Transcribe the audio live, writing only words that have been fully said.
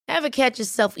Ever catch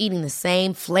yourself eating the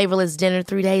same flavorless dinner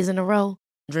 3 days in a row?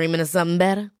 Dreaming of something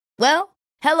better? Well,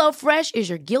 HelloFresh is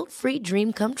your guilt-free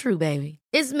dream come true, baby.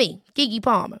 It's me, Keke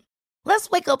Palmer. Let's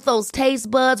wake up those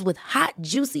taste buds with hot,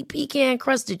 juicy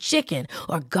pecan-crusted chicken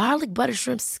or garlic butter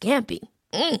shrimp scampi.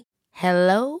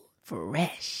 Hello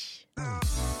Fresh.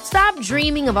 Stop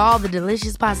dreaming of all the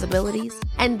delicious possibilities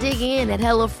and dig in at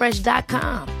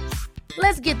HelloFresh.com.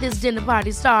 Let's get this dinner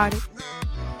party started.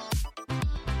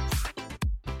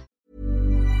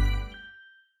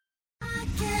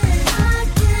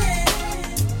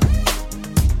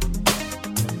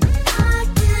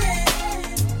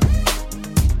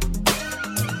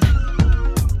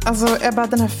 Alltså Ebba,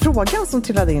 den här frågan som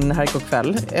trillade in här igår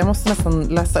kväll, jag måste nästan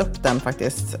läsa upp den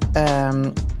faktiskt.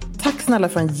 Tack snälla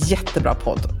för en jättebra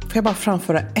podd. Får jag bara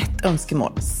framföra ett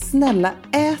önskemål? Snälla,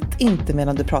 ät inte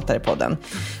medan du pratar i podden.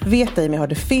 Vet ej om jag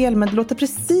hörde fel, men det låter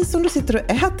precis som du sitter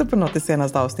och äter på något i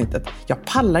senaste avsnittet. Jag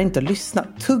pallar inte att lyssna.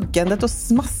 Tuggandet och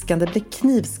smaskandet blir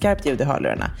knivskarpt ljud i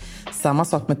hörlurarna. Samma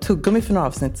sak med tuggummi för några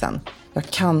avsnitt sen. Jag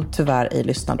kan tyvärr ej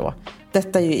lyssna då.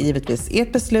 Detta är ju givetvis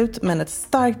ert beslut, men ett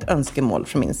starkt önskemål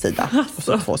från min sida.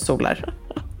 Alltså. Och så 2 solar.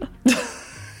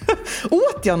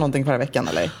 Åt jag någonting förra veckan,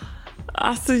 eller?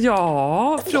 Alltså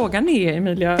ja, frågan är,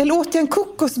 Emilia. Eller åt jag en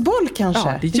kokosboll kanske?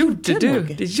 Ja, det gjorde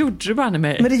du. Det gjorde du bara med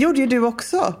mig. Men det gjorde ju du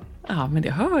också. Ja, men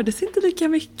det hördes inte lika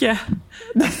mycket.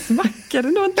 Det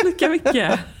smackade nog inte lika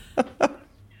mycket.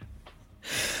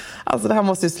 Alltså det här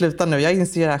måste ju sluta nu. Jag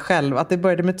inser det här själv. Att det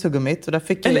började med tuggummit. Och där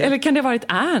fick jag... eller kan det ha varit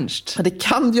Ernst? Ja,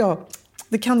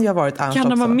 det kan ju ha varit Ernst också. Kan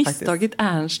de ha misstagit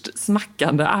Ernst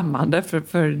smackande ammande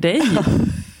för dig?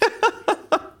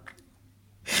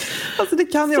 Alltså det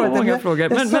kan ju så vara många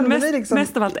frågor. Men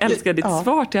mest av allt älskar jag ditt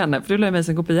svar till henne. För du lade mig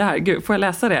en kopia här. Gud, får jag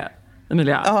läsa det,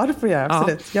 Emilia? Ja, det får jag.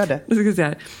 Absolut. Ja. Gör det. Nu ska vi se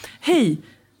här. Hej!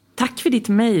 Tack för ditt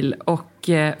mejl och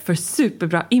för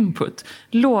superbra input.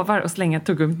 Lovar att slänga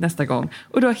tuggummit nästa gång.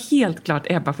 Och du har helt klart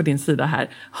Ebba på din sida här.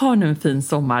 Ha nu en fin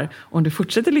sommar. Om du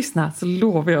fortsätter lyssna så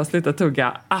lovar jag att sluta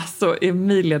tugga. Alltså,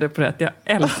 Emilia, det är på rätt. Jag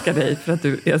älskar dig för att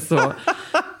du är så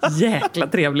jäkla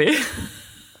trevlig.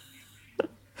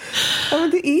 Ja, men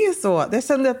det är så. Jag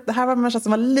kände att det här var en människa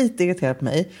som var lite irriterad på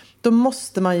mig. Då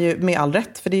måste man ju, med all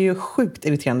rätt, för det är ju sjukt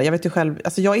irriterande. Jag vet ju själv,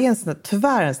 alltså jag är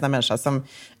tyvärr en sån här människa som,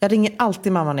 jag ringer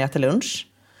alltid mamma när jag äter lunch.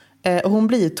 Och hon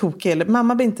blir tokig, eller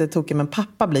mamma blir inte tokig, men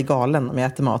pappa blir galen om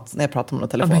jag äter mat när jag pratar med någon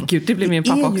telefon. Men gud, det blir min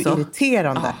pappa också. Det är ju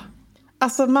irriterande. Ja.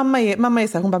 Alltså mamma är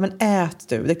så här, hon bara, men ät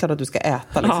du. Det är klart att du ska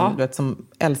äta liksom. Ja. Du vet, som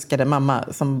älskade mamma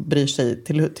som bryr sig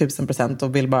till 1000%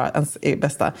 och vill bara ens är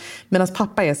bästa. Medan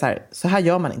pappa är så här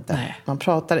gör man inte. Nej. Man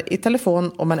pratar i telefon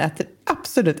och man äter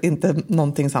absolut inte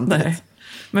någonting samtidigt. Nej.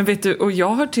 Men vet du, och jag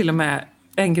har till och med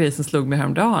en grej som slog mig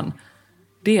häromdagen.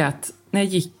 Det är att när jag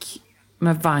gick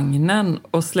med vagnen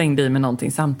och slängde i mig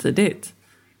någonting samtidigt.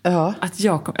 Ja.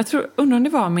 Att undrar om det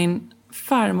var min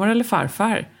farmor eller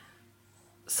farfar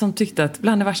som tyckte att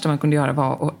bland det värsta man kunde göra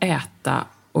var att äta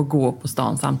och gå på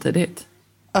stan samtidigt.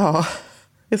 Ja,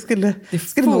 det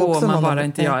får också man bara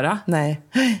inte göra. Nej.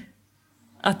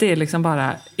 Att det är liksom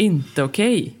bara inte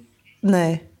okej.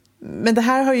 Nej, men det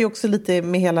här har ju också lite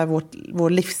med hela vår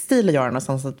livsstil att göra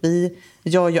någonstans. Att vi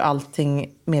gör ju allting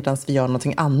medan vi gör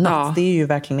någonting annat. Ja. Det är ju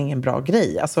verkligen ingen bra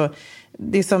grej. Alltså,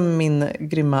 det är som min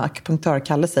grymma akupunktör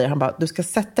Kalle säger. Han bara, du ska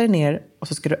sätta dig ner och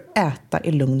så ska du äta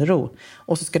i lugn och ro.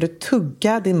 Och så ska du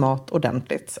tugga din mat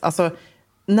ordentligt. Alltså,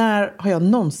 när har jag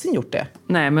någonsin gjort det?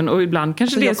 Nej, men och ibland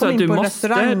kanske det är så att du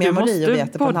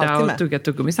måste podda och tugga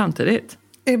tuggummi samtidigt.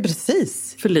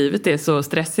 Precis. För livet är så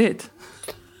stressigt.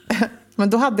 Men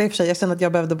då hade jag kände att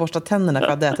jag behövde borsta tänderna för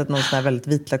att jag hade ätit någon sån här väldigt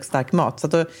vitlöksstark mat. Så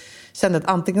då kände jag att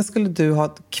antingen skulle du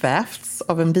ha kvävts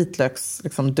av en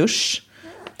vitlöksdusch.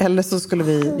 Eller så skulle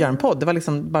vi göra en podd. Det var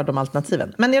liksom bara de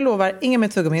alternativen. Men jag lovar, inga mer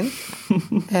tuggummin.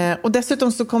 Och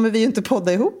dessutom så kommer vi ju inte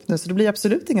podda ihop nu. Så det blir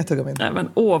absolut inga tuggummin. Nej, men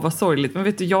vad sorgligt. Men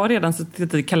vet du, jag har redan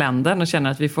suttit i kalendern och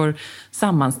känner att vi får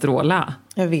sammanstråla.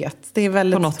 Jag vet, det är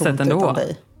väldigt på något tomt sätt ändå. Utan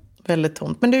dig. Väldigt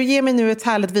tomt. Men du, ger mig nu ett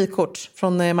härligt vykort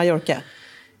från Mallorca.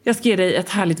 Jag ska ge dig ett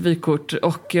härligt vykort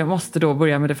och jag måste då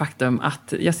börja med det faktum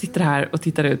att jag sitter här och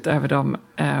tittar ut över de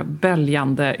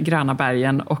böljande gröna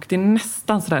bergen och det är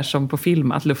nästan sådär som på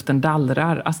film att luften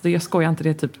dallrar. Alltså jag skojar inte, det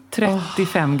är typ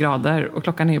 35 grader och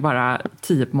klockan är bara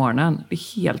 10 på morgonen. Det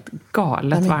är helt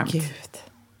galet varmt. Gud.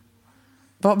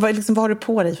 Vad har du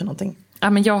på dig för någonting? Ja,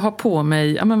 men jag har på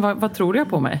mig, vad tror jag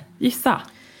på mig? Gissa.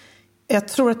 Jag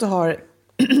tror att du har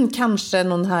kanske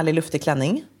någon härlig luftig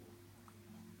klänning.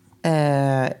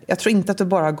 Jag tror inte att du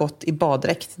bara har gått i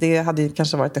baddräkt. Det hade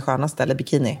kanske varit det skönaste, eller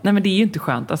bikini. Nej, men det är ju inte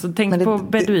skönt. Alltså, tänk på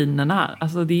beduinerna.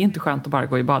 Alltså, det är inte skönt att bara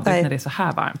gå i baddräkt när det är så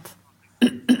här varmt.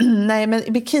 Nej, men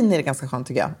i bikini är det ganska skönt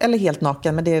tycker jag. Eller helt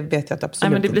naken, men det vet jag att absolut.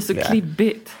 Nej, men det blir så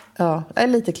klibbigt. Ja, det är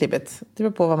lite klibbigt. Det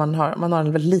beror på vad man har. Om man har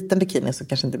en väldigt liten bikini så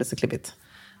kanske inte blir så klibbigt.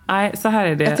 Nej, så här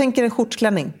är det. Jag tänker en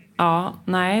skjortklänning. Ja,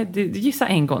 nej, du gissar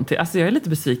en gång till. Alltså jag är lite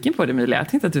besviken på det, Emilia. Jag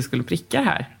tänkte att du skulle pricka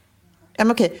här. Ja,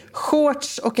 men okej.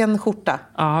 Shorts och en skjorta.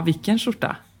 Ja, vilken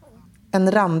skjorta?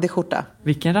 En randig skjorta.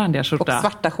 Vilken randiga skjorta? Och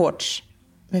svarta shorts.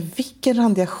 Men vilken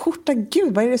randiga skjorta?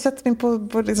 Gud, vad är det du sätter mig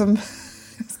på liksom...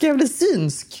 Ska jag bli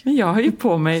synsk? Men jag har ju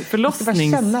på mig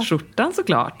förlossningsskjortan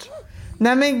såklart.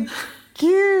 Nej men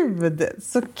gud,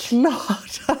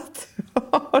 såklart att du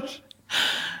har.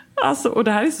 Alltså, och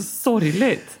det här är så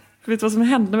sorgligt. För vet du vad som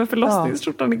hände med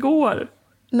förlossningsskjortan igår?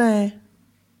 Nej.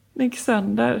 Den gick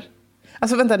sönder.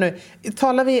 Alltså vänta nu,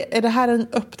 är det här en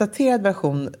uppdaterad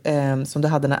version som du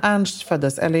hade när Ernst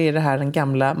föddes? Eller är det här den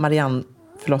gamla Marianne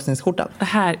förlossningsskjortan? Det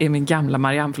här är min gamla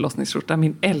Marianne förlossningsskjorta.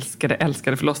 Min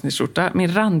älskade förlossningsskjorta.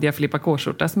 Min randiga Filippa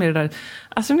K-skjorta som är det där.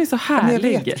 Alltså den är så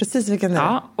härlig. Jag vet precis vilken det är.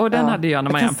 Ja, och den hade jag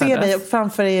när Marianne föddes. Jag kan se dig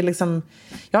framför dig liksom.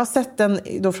 Jag har sett den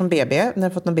då från BB när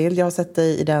jag fått någon bild. Jag har sett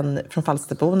dig i den från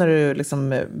Falsterbo när du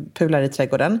liksom pular i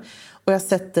trädgården. Och jag har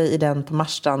sett dig i den på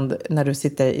Marstrand när du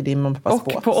sitter i din mamma och pappas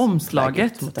båt. Och på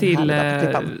omslaget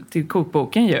till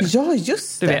kokboken ju. Ja,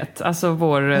 just det. Du vet, alltså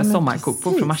vår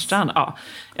sommarkokbok från Marstrand. Ja,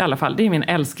 i alla fall, det är min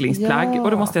älsklingsplagg. Ja.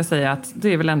 Och då måste jag säga att det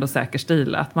är väl ändå säker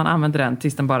stil att man använder den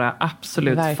tills den bara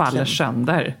absolut faller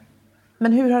sönder.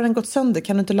 Men hur har den gått sönder?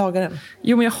 Kan du inte laga den?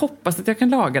 Jo, men jag hoppas att jag kan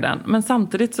laga den. Men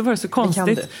samtidigt så var det så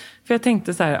konstigt. För jag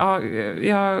tänkte så här,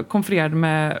 jag konfererade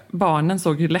med barnen,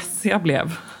 såg hur ledsen jag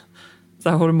blev. Så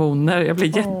här hormoner, jag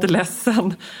blev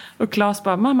jätteledsen. Och Claes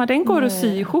bara, mamma den går att sy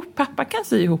ihop. Pappa kan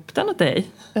sy ihop den åt dig.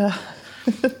 Ja.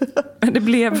 Men det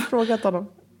blev... Jag har frågat honom.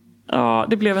 Ja,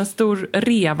 det blev en stor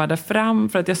reva där fram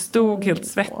för att jag stod helt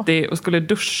svettig och skulle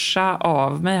duscha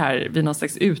av mig här vid någon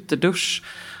slags utedusch.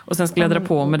 Och sen skulle jag dra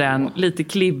på med den, lite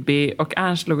klibbig, och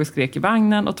Ernst låg och skrek i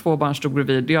vagnen och 2 barn stod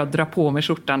bredvid. Jag drar på mig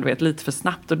skjortan, du vet, lite för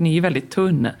snabbt och den är ju väldigt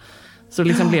tunn. Så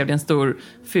liksom blev det en stor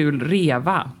ful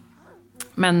reva.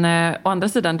 Men å andra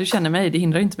sidan, du känner mig, det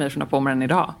hindrar inte mig från att ha på mig den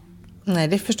idag. Nej,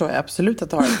 det förstår jag absolut att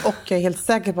du har. Och jag är helt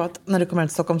säker på att när du kommer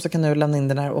till Stockholm så kan du lämna in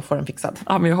den här och få den fixad.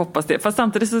 Ja, men jag hoppas det. Fast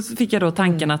samtidigt så fick jag då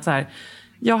tanken att så här,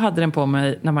 jag hade den på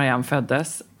mig när Marianne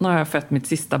föddes. Nu har jag fött mitt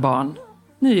sista barn.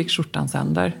 Nu gick skjortan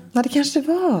sönder. Ja, det kanske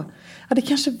var. Ja, det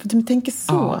kanske, du tänker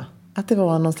så. Ja. Att det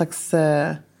var någon slags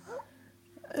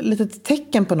litet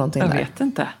tecken på någonting jag där. Jag vet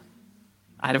inte.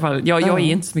 Nej, det var, jag är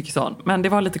inte så mycket sån. Men det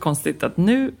var lite konstigt att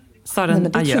nu sa den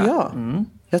men det adjö. Tror jag.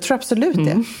 Jag tror absolut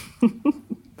det.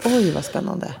 Oj, vad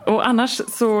spännande. Och annars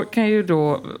så kan jag ju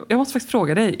då... Jag måste faktiskt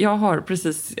fråga dig. Jag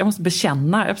måste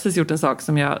bekänna. Jag har precis gjort en sak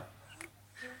som jag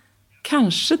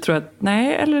kanske tror att...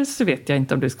 Nej, eller så vet jag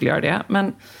inte om du skulle göra det.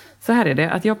 Men så här är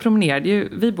det. Att jag promenerade ju...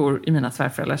 Vi bor i mina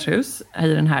svärföräldrars hus. I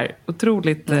den här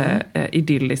otroligt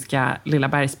idylliska lilla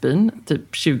bergsbyn.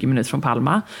 Typ 20 minuter från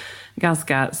Palma.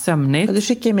 Ganska sömnigt. Ja, du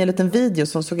skickade mig en liten video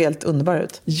som såg helt underbar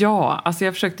ut. Ja, alltså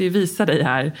jag försökte ju visa dig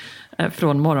här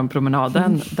från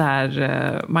morgonpromenaden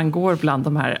där man går bland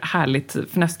de här härligt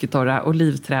fnösketorra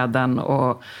olivträden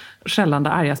och skällande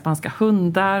arga spanska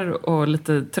hundar och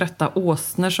lite trötta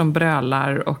åsnor som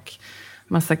brölar och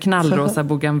massa knallrosa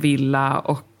bougainvillea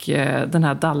och den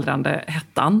här dallrande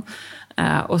hettan.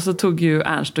 Och så tog ju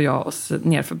Ernst och jag oss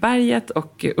ner för berget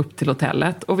och upp till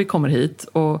hotellet och vi kommer hit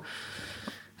och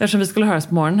eftersom vi skulle höras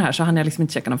på morgonen här så hann jag liksom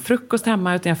inte käka någon frukost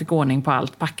hemma utan jag fick ordning på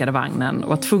allt, packade vagnen och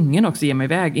var tvungen också ge mig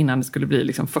iväg innan det skulle bli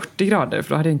liksom 40 grader för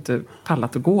då hade jag inte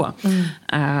pallat att gå.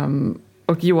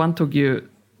 Och Johan tog ju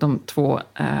de 2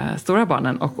 stora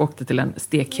barnen och åkte till en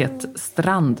stekhet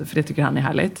strand för det tycker han är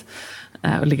härligt.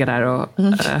 Och ligga där och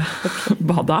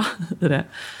bada i det.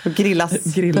 Och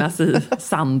grillas i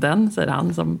sanden, säger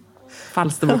han som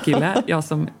Falsterbo-kille. Jag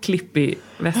som klippig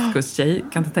västkusttjej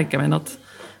kan inte tänka mig något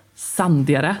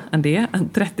sandigare än det, en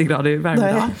 30-gradig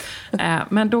värmedag.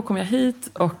 Men då kom jag hit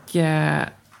och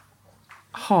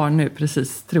har nu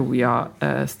precis, tror jag,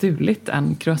 stulit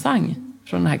en croissant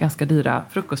från den här ganska dyra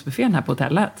frukostbuffén här på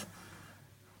hotellet.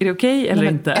 Är det okej eller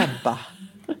inte? Ebba.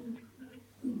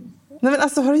 Nej men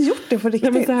alltså, har du gjort det på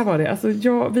riktigt? Nej men så här var det, alltså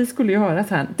vi skulle ju höras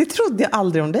här. Det trodde jag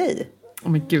aldrig om dig.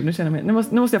 Åh men gud, nu känner jag mig,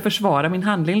 nu måste jag försvara min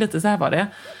handling lite, så här var det.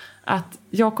 Att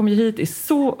jag kom ju hit, är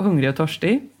så hungrig och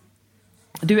törstig.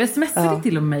 Du smsade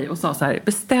till mig och sa så här,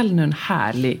 beställ nu en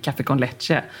härlig kaffe con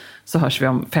leche så hörs vi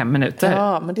om 5 minuter.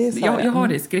 Ja, men det är så jag har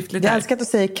det skriftligt. Jag älskar att du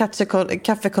säger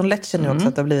kaffe con leche nu också,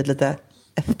 att det har blivit lite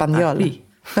espanjol.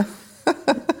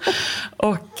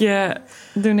 Och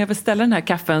nu när jag beställer den här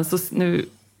kaffen så nu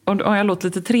Om jag låter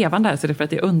lite trevande här så är det för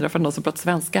att jag undrar för någon som pratar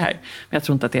svenska här. Men jag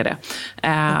tror inte att det är det.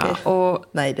 Okay. Och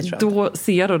nej, det tror jag då inte.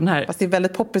 ser jag då den här... Fast det är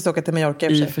väldigt poppis att åka till Mallorca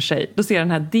i och för sig. Då ser jag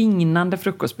den här dignande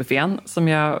frukostbuffén som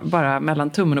jag bara mellan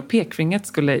tummen och pekfingret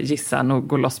skulle gissa nog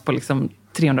gå loss på liksom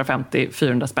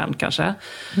 350-400 spänn kanske.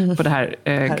 På det här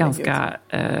ganska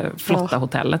flotta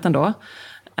hotellet ändå.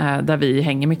 Där vi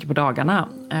hänger mycket på dagarna.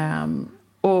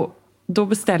 Och då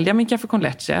beställde jag min kaffe con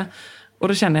leche. Och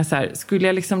då känner jag så här, skulle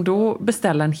jag liksom då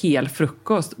beställa en hel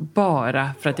frukost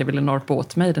bara för att jag ville norpa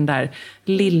åt mig den där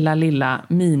lilla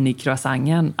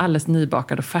mini-croissanten, alldeles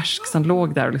nybakad och färsk som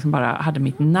låg där och liksom bara hade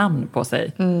mitt namn på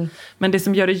sig. Men det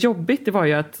som gör det jobbigt, det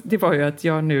var ju att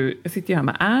jag sitter här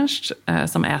med Ernst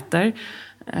som äter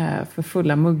för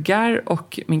fulla muggar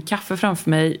och min kaffe framför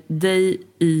mig, dig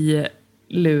i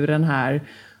luren här.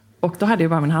 Och då hade jag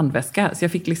bara min handväska. Så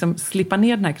jag fick liksom slippa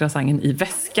ner den här croissanten i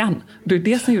väskan. Det är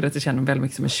det som gjorde att jag kände mig väldigt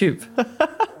mycket som en tjuv.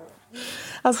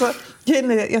 Alltså,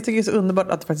 jag tycker det är så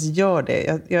underbart att du faktiskt gör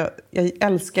det. Jag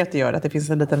älskar att du gör det. Att det finns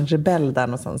en liten rebell där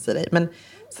någonstans i dig. Men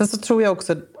sen så tror jag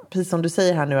också, precis som du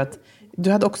säger här nu, att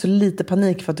du hade också lite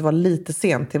panik för att du var lite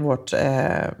sent till vårt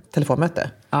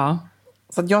telefonmöte. Ja.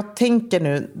 Så att jag tänker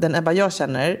nu, den Ebba jag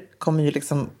känner kommer ju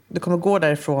liksom, du kommer gå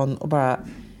därifrån och bara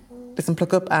liksom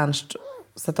plocka upp Ernst,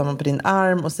 sätta honom på din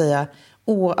arm och säga,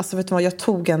 alltså vet du vad, jag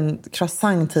tog en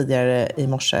croissant tidigare i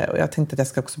morse och jag tänkte att jag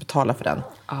ska också betala för den.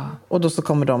 Och då så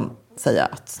kommer de säga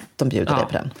att de bjuder dig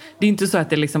på den. Det är inte så att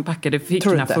det liksom packade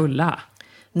fickorna fulla.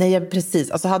 Nej,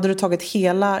 precis. Alltså hade du tagit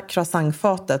hela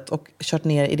croissantfatet och kört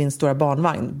ner i din stora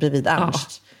barnvagn bredvid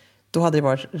Ernst, då hade det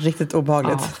varit riktigt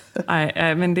obehagligt.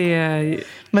 Nej, men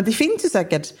men det finns ju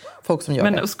säkert folk som gör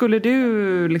det. Men skulle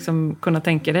du liksom kunna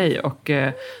tänka dig och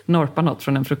norpa något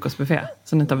från en frukostbuffé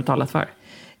som du inte har betalat för?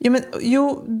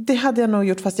 Jo, det hade jag nog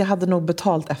gjort, fast jag hade nog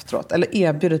betalt efteråt. Eller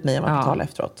erbjudit mig om att betala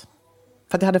efteråt.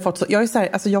 För att jag hade fått så... Jag är så här,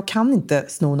 alltså jag kan inte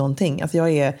sno någonting. Alltså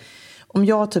om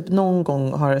jag typ någon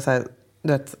gång har så här,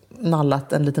 du vet,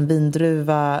 nallat en liten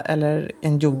vindruva eller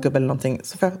en jordgubb eller någonting,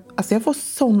 så får jag får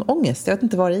sån ångest. Jag vet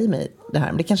inte vad det är i mig det här.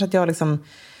 Men det är kanske att jag liksom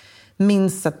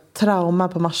minns ett trauma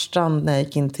på Marstrand när jag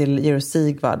gick in till Georg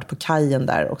Sigvard på kajen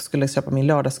där och skulle köpa min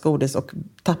lördagsgodis och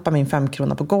tappa min 5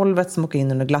 kronor på golvet som åker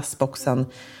in under glassboxen.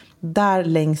 Där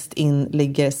längst in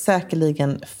ligger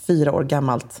säkerligen 4 år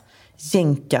gammalt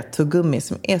jänka tuggummi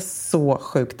som är så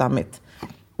sjukt dammigt.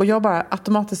 Och jag bara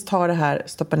automatiskt tar det här,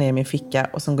 stoppar ner i min ficka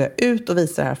och sen går jag ut och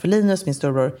visar det här för Linus, min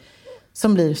storbror,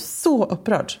 som blir så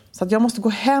upprörd. Så att jag måste gå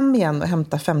hem igen och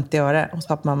hämta 50 öre hos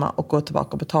pappamamma och gå tillbaka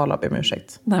och betala och be om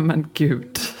ursäkt. Nej men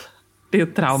gud, det är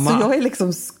ett trauma. Så jag är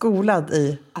liksom skolad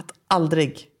i att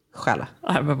aldrig stjäla.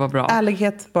 Nej men vad bra.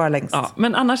 Ärlighet bara längst. Ja,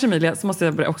 men annars Emilia så måste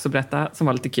jag också berätta, som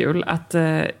var lite kul, att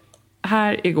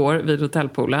här igår vid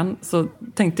hotellpoolen så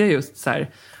tänkte jag just så här,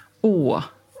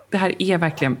 det här är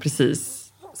verkligen precis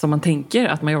som man tänker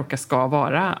att Mallorca ska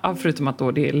vara, förutom att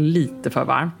då det är lite för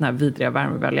varmt, den här vidriga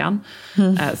värmeböljan.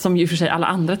 Som ju för sig alla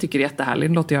andra tycker är jättehärlig.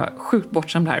 Nu låter jag sjukt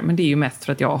bortskämd här, men det är ju mest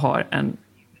för att jag har en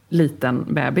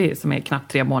liten baby som är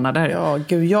knappt 3 månader. Ja,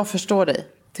 gud, jag förstår dig.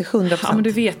 Till 100%. Ja, men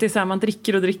du vet, det är så här, man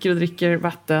dricker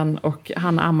vatten och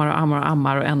han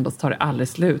ammar och ändå tar det aldrig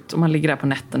slut. Och man ligger där på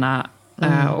nätterna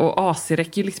och AC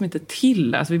räcker ju liksom inte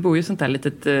till. Alltså vi bor ju i sånt där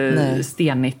litet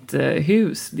stenigt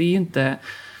hus. Det är ju inte...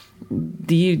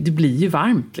 Det blir ju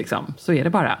varmt liksom. Så är det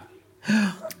bara.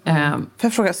 Får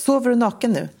jag fråga, sover du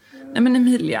naken nu? Nej men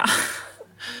Emilia.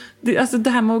 Det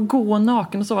här med att gå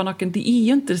naken och sova naken, det är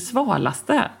ju inte det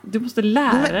svalaste. Du måste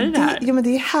lära dig det här. Ja, men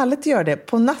det är härligt att göra det.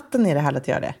 På natten är det härligt att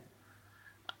göra det.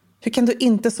 Hur kan du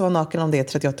inte sova naken om det är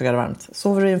 38 grader varmt?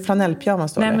 Sover du i en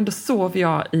flanellpyjamas då? Nej, men då sover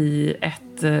jag i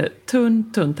ett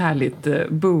tunt härligt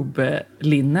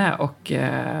booblinne och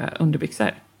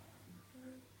underbyxor.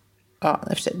 Ja,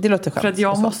 det låter skönt. För att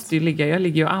jag måste ju jag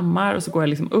ligger och ammar och så går jag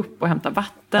liksom upp och hämtar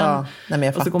vatten.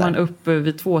 Ja, och så går man upp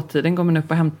vid 2-tiden, går man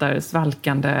upp och hämtar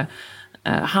svalkande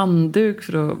handduk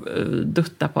för att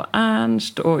dutta på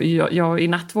Ernst. Och i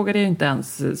natt vågade jag inte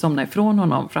ens somna ifrån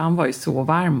honom, för han var ju så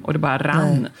varm och det bara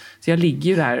rann. Nej. Så jag ligger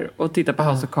ju där och tittar på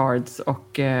House of Cards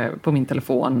och på min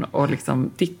telefon och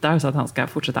liksom tittar så att han ska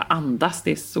fortsätta andas.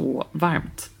 Det är så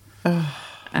varmt.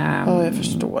 Jag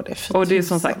förstår det. Och det är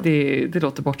som sagt, det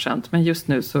låter bortsänt. Men just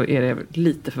nu så är det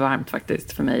lite för varmt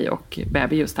faktiskt för mig och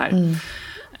baby just här.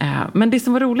 Men det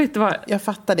som var roligt, jag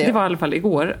fattar det. Det var i alla fall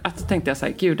igår att så tänkte jag så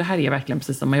här, gud, det här är verkligen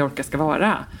precis som Mallorca ska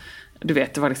vara. Du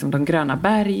vet, det var liksom de gröna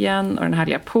bergen och den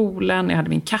härliga poolen. Jag hade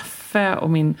min kaffe och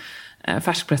min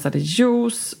färskpressade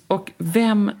juice. Och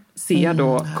vem ser jag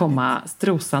då komma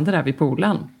strosande där vid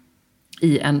poolen?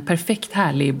 I en perfekt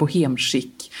härlig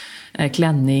bohemskick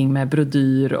klänning med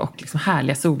brodyr och liksom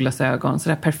härliga solglasögon. Så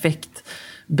där perfekt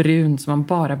brun som man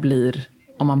bara blir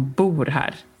om man bor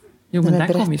här. Jo, men där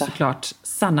kommer ju berätta. såklart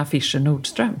Sanna Fischer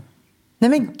Nordström. Nej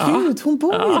men gud, hon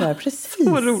bor ju där, precis.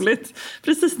 Så roligt.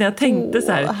 Precis när jag tänkte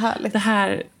så här, härligt. det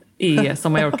här är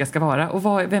som Mallorca ska vara.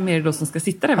 Och vem är det då som ska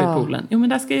sitta där vid poolen? Jo, men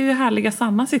där ska ju härliga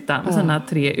Sanna sitta med sina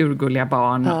 3 urgulliga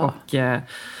barn och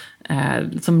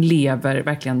som lever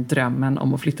verkligen drömmen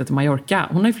om att flytta till Mallorca.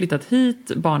 Hon har ju flyttat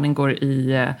hit, barnen går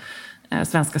i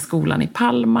svenska skolan i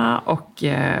Palma och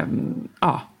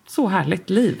så härligt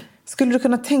liv. Skulle du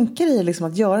kunna tänka dig liksom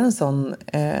att göra en sån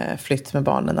flytt med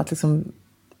barnen? Att liksom,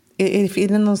 är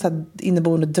det någon så här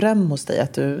inneboende dröm hos dig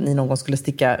att ni någon gång skulle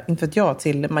sticka, inte vet jag,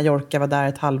 till Mallorca, vara där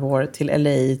ett halvår, till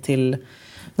LA, till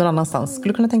någon annanstans?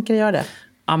 Skulle du kunna tänka dig göra det?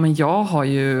 Ja, men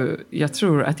jag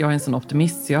tror att jag är en sån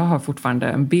optimist, så jag har fortfarande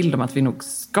en bild om att vi nog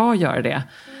ska göra det.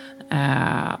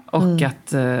 Och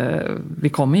att vi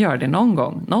kommer göra det någon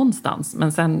gång, någonstans.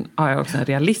 Men sen har jag också en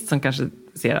realist som kanske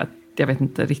ser att jag vet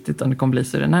inte riktigt om det kommer bli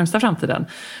så i den närmsta framtiden.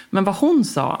 Men vad hon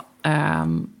sa,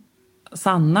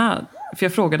 Sanna, för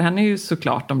jag frågade henne ju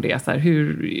såklart om det. Så här,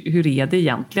 hur är det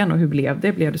egentligen och hur blev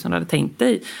det? Blev det som du hade tänkt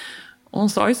dig? Och hon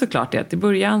sa ju såklart det att i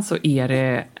början så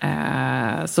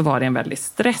så var det en väldig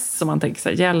stress. Och man tänker så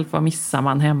här, hjälp, vad missar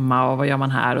man hemma och vad gör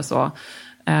man här och så.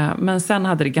 Men sen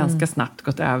hade det ganska snabbt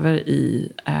gått över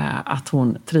i att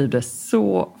hon trivdes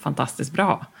så fantastiskt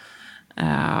bra.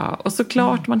 Och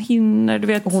såklart man hinner, du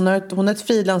vet. Hon har ett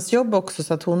frilansjobb också,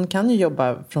 så att hon kan ju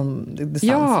jobba från distans.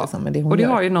 Ja, liksom, med det hon och det gör.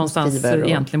 har ju någonstans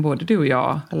egentligen både du och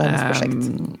jag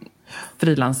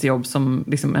frilansjobb som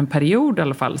liksom en period i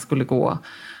alla fall skulle gå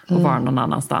och vara någon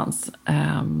annanstans.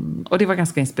 Och det var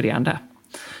ganska inspirerande.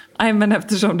 Nej, men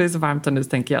eftersom det är så varmt nu så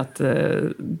tänker jag att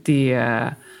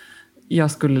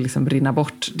jag skulle liksom brinna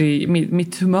bort.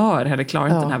 Mitt humör hade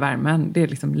klarat inte den här värmen. Det är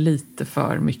liksom lite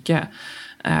för mycket.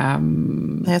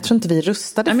 Nej, jag tror inte vi är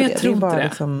rustade för det. Det är bara det.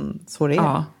 Liksom, så det är.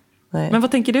 Ja. Nej. Men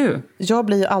vad tänker du? Jag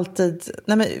blir ju alltid...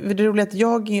 Nej, men det är roligt att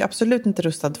jag är absolut inte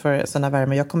rustad för sådana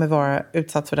värme. Jag kommer vara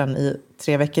utsatt för den i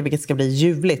 3 veckor, vilket ska bli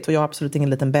ljuvligt. Och jag har absolut ingen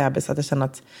liten bebis. Så att jag känner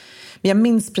att... Men jag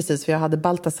minns precis, för jag hade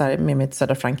Baltasar med mig till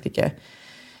södra Frankrike.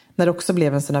 När det också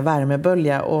blev en sån här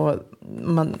värmebölja. Och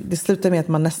det slutar med att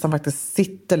man nästan faktiskt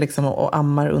sitter liksom och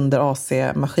ammar under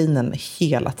AC-maskinen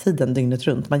hela tiden, dygnet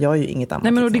runt. Man gör ju inget annat.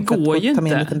 Nej, men liksom, det går ju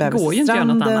inte. Det går ju inte att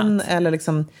göra något annat. Eller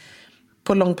liksom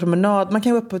på lång promenad. Man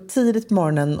kan gå upp på tidigt på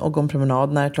morgonen och gå en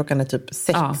promenad när klockan är typ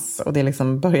 6. Ja. Och det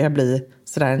liksom börjar bli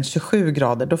sådär en 27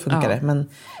 grader. Då funkar det. Men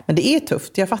det är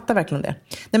tufft. Jag fattar verkligen det.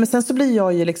 Nej, men sen så blir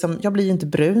jag ju liksom... Jag blir ju inte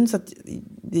brun. Så att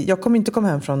jag kommer inte komma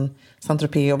hem från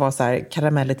Saint-Tropez och vara så här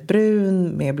karamelligt brun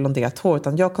med blonderat hår.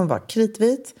 Utan jag kommer vara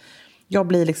kritvit. Jag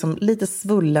blir liksom lite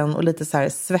svullen och lite så här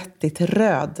svettigt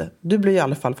röd. Du blir ju i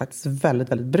alla fall faktiskt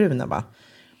väldigt, väldigt brun, va?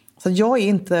 Så jag är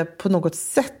inte på något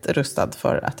sätt rustad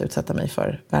för att utsätta mig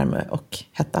för värme och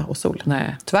hetta och sol.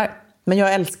 Nej. Tyvärr. Men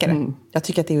jag älskar det. Jag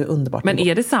tycker att det är underbart. Men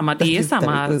är det samma? Det är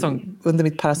samma som under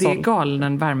mitt parasoll. Det är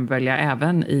galen värmebölja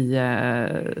även i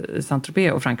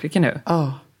Saint-Tropez och Frankrike nu.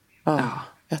 Ja.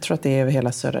 Jag tror att det är över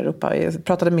hela södra Europa. Jag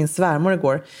pratade med min svärmor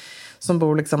igår som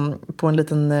bor liksom på en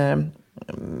liten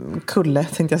kulle,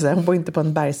 tänkte jag säga. Hon bor inte på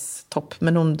en bergstopp,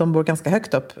 men de bor ganska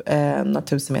högt upp, några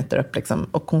 1000 meter upp liksom.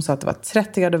 Och hon sa att det var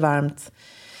 30 grader varmt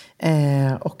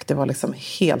och det var liksom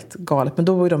helt galet. Men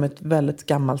då bor de i ett väldigt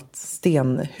gammalt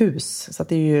stenhus, så att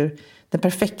det är ju det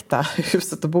perfekta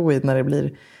huset att bo i när det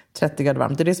blir 30 grader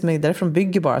varmt. Det är det som är därifrån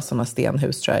bygger bara sådana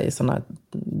stenhus, tror jag, i sådana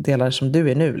delar som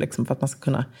du är nu liksom, för att man ska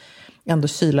kunna ändå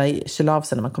kyla av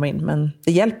sig när man kommer in. Men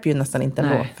det hjälper ju nästan inte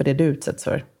ändå för det du utsätts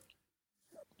för.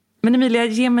 Men Emilia,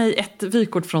 ge mig ett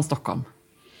vykort från Stockholm.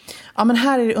 Ja, men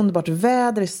här är det underbart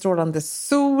väder, det är strålande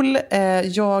sol.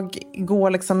 Jag går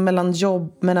liksom mellan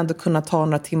jobb men ändå kunna ta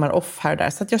några timmar off här och där.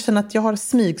 Så att jag känner att jag har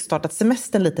smygstartat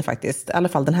semestern lite faktiskt. I alla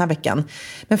fall den här veckan.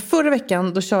 Men förra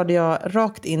veckan då körde jag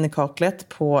rakt in i kaklet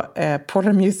på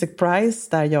Polar Music Prize.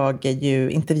 Där jag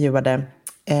ju intervjuade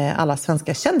alla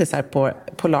svenska kändisar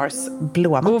på Lars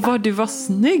blåa matta. Och vad du var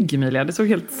snygg, Emilia. Det såg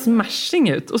helt smashing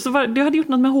ut. Och så du hade gjort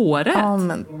något med håret. Ja,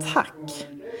 men tack.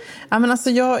 Ja, men alltså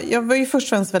jag var ju först och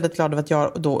främst väldigt glad över att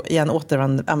jag då igen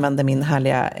återanvände min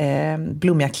härliga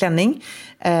blommiga klänning.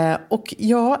 Och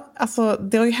alltså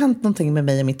det har ju hänt någonting med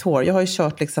mig i mitt hår. Jag har ju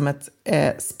kört liksom ett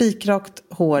spikrakt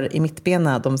hår i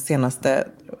mittbena de senaste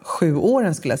 7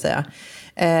 åren, skulle jag säga.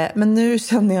 Men nu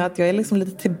känner jag att jag är liksom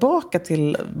lite tillbaka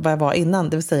till vad jag var innan.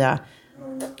 Det vill säga,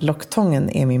 locktången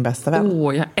är min bästa vän.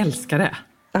 Jag älskar det.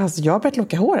 Alltså jag har börjat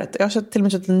locka håret. Jag har till och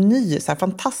med köpt en ny så här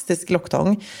fantastisk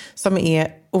locktång som är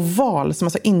oval, som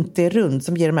alltså inte är rund,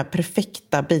 som ger de här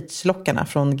perfekta beachlockarna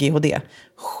från GHD.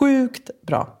 Sjukt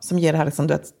bra. Som ger det här liksom,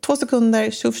 du vet, 2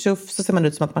 sekunder, tjuff, så ser man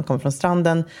ut som att man kommer från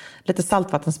stranden. Lite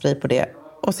saltvattenspray på det.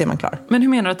 och så är man klar. Men hur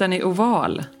menar du att den är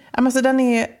oval? Alltså, den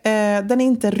är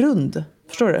inte rund,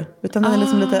 förstår du? Utan den är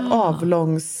liksom lite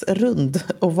avlångsrund,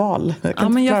 oval.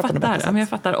 Jag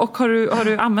fattar. Och har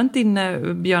du använt din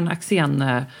Björn Axén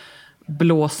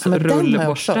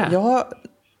blåsrullborste?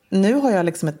 Nu har jag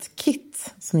liksom ett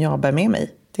kit som jag bär med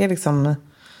mig. Det är liksom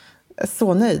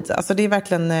så nöjd. Alltså det är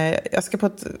verkligen, jag ska på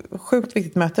ett sjukt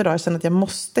viktigt möte idag. Jag känner att jag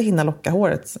måste hinna locka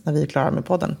håret när vi är klara med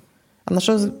podden. Annars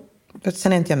så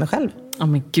känner jag inte igen mig själv.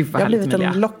 Men gud vad jag har härligt, blivit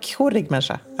en lockhårig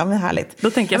människa. Ja, men härligt.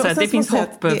 Då tänker jag så här, det finns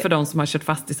hopp för de som har kört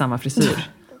fast i samma frisyr.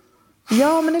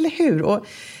 Ja, men eller hur? Och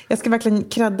jag ska verkligen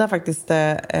kredda faktiskt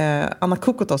Anna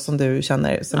Kokotos som du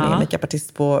känner, som är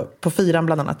makeupartist på Fyran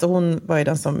bland annat. Och hon var ju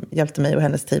den som hjälpte mig och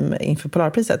hennes team inför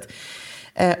Polarpriset.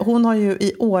 Hon har ju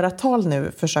i åratal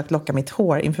nu försökt locka mitt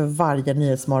hår inför varje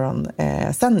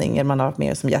Nyhetsmorgon-sändning när man har varit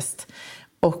med som gäst.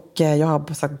 Och jag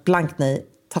har sagt blankt nej,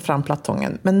 ta fram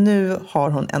plattången. Men nu har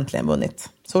hon äntligen vunnit.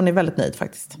 Så hon är väldigt nöjd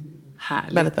faktiskt.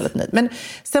 Härligt. Väldigt, väldigt nöjd. Men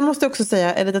sen måste jag också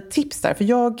säga ett litet tips där. För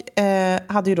jag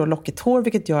hade ju då lockigt hår,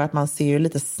 vilket gör att man ser ju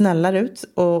lite snällare ut.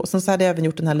 Och sen så hade jag även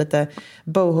gjort den här lite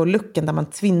boho-looken där man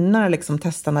tvinnar liksom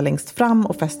testarna längst fram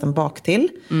och fästen bak till.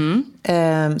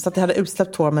 Så att jag hade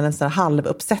utsläppt hår med en sån här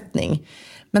halvuppsättning.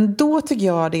 Men då tycker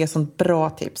jag det är sånt bra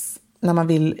tips när man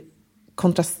vill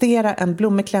kontrastera en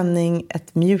blommig klänning,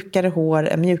 ett mjukare hår,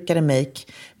 en mjukare make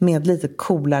med lite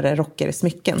coolare rockigare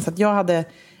smycken. Så att jag hade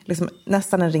liksom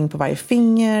nästan en ring på varje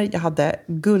finger. Jag hade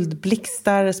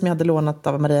guldblixtar som jag hade lånat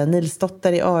av Maria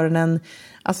Nilsdotter i öronen.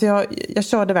 Alltså jag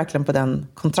körde verkligen på den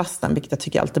kontrasten, vilket jag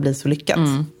tycker alltid blir så lyckat.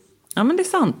 Ja, men det är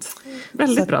sant.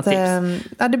 Väldigt bra tips.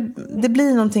 Ja, det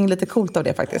blir någonting lite coolt av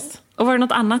det faktiskt. Och var det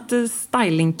något annat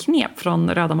stylingknep från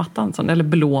röda mattan, eller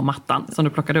blå mattan, som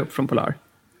du plockade upp från Polar?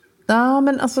 Ja,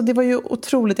 men alltså det var ju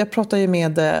otroligt. Jag pratar ju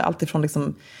med alltifrån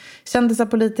liksom kändisar,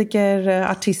 politiker,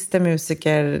 artister,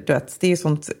 musiker, du vet. Det är ju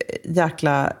sånt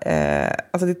jäkla...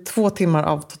 alltså det är 2 timmar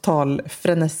av total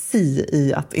frenesi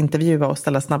i att intervjua och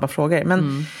ställa snabba frågor.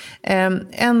 Men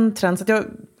en trend, så att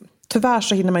tyvärr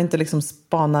så hinner man inte liksom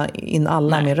spana in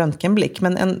alla med röntgenblick.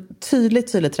 Men en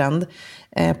tydlig trend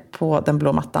på den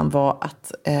blå mattan var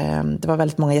att det var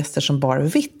väldigt många gäster som bar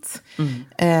vitt.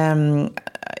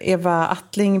 Eva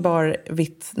Attling bar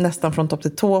vitt nästan från topp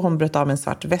till tå. Hon bröt av en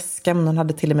svart väska, men hon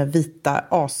hade till och med vita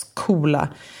ascoola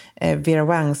Vera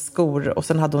Wang-skor. Och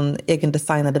sen hade hon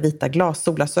egendesignade vita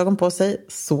solglasögon på sig.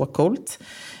 Så coolt.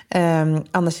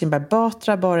 Anna Kinberg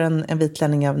Batra bar en vit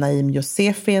klänning av Naim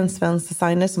Josefi, en svensk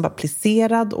designer, som var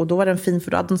plisserad. Och då var den fin,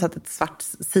 för då hade hon satt ett svart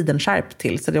sidenskärp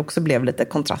till. Så det också blev lite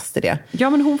kontrast i det. Ja,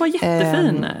 men hon var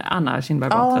jättefin, Anna Kinberg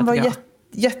Batra. Ja, hon var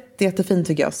jättefin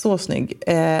tycker jag. Så snygg.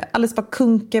 Alice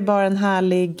Bakunke bar en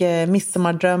härlig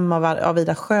midsommardröm av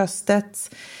Ida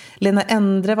Sjöstedt. Lena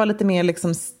Endre var lite mer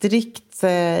liksom strikt,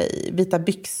 vita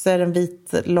byxor, en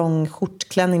vit lång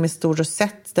skjortklänning med stor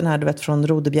rosett. Den här du vet från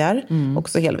Rodebjer,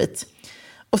 också helvit.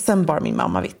 Och sen bar min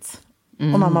mamma vitt.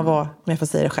 Och mamma var, om jag får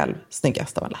säga det själv,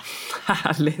 snyggast av alla.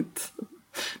 Härligt.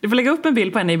 Du får lägga upp en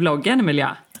bild på henne i bloggen,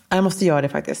 Emilia. Jag måste göra det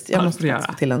faktiskt. Jag måste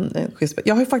få till en schysst.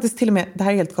 Jag har ju faktiskt till och med, det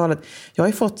här är helt galet, jag har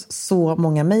ju fått så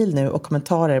många mejl nu och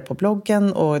kommentarer på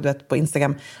bloggen och du vet, på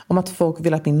Instagram om att folk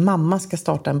vill att min mamma ska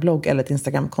starta en blogg eller ett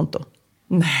Instagram-konto.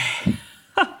 Nej.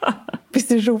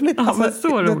 Visst är det roligt? Ja, men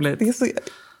så roligt. Det är så,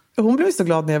 hon blev så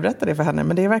glad när jag berättade det för henne,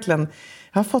 men det är verkligen,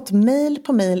 jag har fått mejl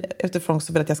på mejl utifrån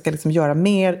så att jag ska liksom göra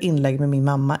mer inlägg med min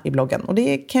mamma i bloggen. Och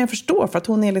det kan jag förstå, för att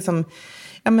hon är liksom...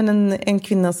 Ja, men en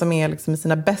kvinna som är liksom i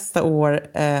sina bästa år,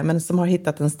 men som har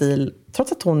hittat en stil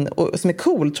trots att hon, och som är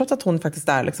cool, trots att hon faktiskt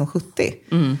är liksom 70.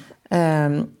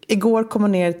 Igår kom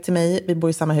hon ner till mig, vi bor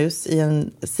i samma hus, i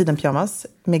en sidenpyjamas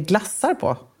med glassar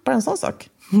på. Bara en sån sak.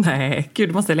 Nej, gud,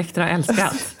 det måste Elektra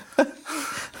älska.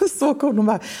 Så cool. Hon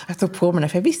bara, jag tog på mig den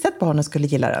för jag visste att barnen skulle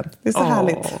gilla den. Det är så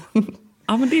härligt.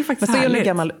 Ja, men det är faktiskt härligt.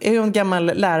 härligt. Är en gammal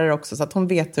lärare också, så att hon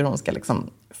vet hur hon ska liksom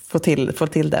få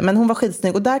till det. Men hon var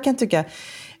skitsnygg. Och där kan jag tycka,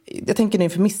 jag tänker nu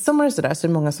för midsommar och sådär, så är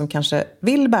det många som kanske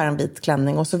vill bära en vit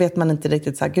klänning. Och så vet man inte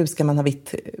riktigt så här, gud, ska man ha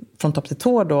vitt från topp till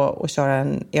tå då och köra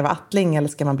en Eva Attling, eller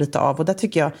ska man bryta av? Och där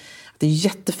tycker jag att det är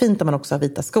jättefint om man också har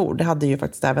vita skor. Det hade ju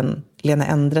faktiskt även Lena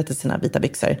Endre till sina vita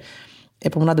byxor.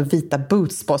 Hon hade vita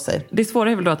boots på sig. Det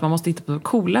svåra är väl då att man måste hitta på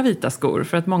coola vita skor.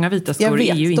 För att många vita skor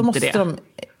är ju inte det.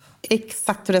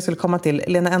 Exakt hur jag skulle komma till.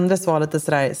 Lena Endres var lite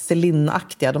sådär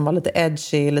Celine-aktiga. De var lite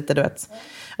edgy, lite du vet.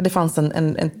 Det fanns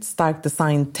en stark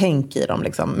design-tänk i dem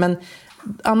liksom. Men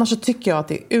annars så tycker jag att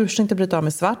det är ursnyggt att bryta av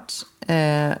med svart.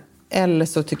 Eller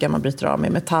så tycker jag man bryter av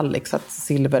med metallic, så att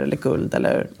silver eller guld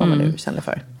eller vad man nu känner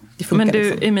för. Men du,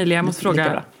 liksom, Emilia, jag måste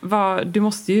fråga. Du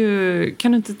måste ju,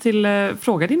 kan du inte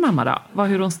fråga din mamma då?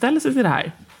 Hur hon ställer sig till det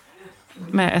här?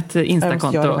 Med ett Instakonto. Jag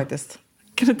måste göra det faktiskt.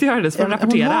 Kan du inte göra det så får du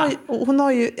rapportera?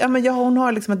 Hon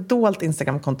har liksom ett dolt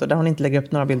Instagramkonto där hon inte lägger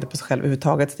upp några bilder på sig själv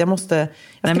överhuvudtaget. Jag ska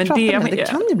prata med henne. Det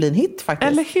kan ju bli en hit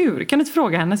faktiskt. Eller hur? Kan du inte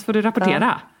fråga henne så får du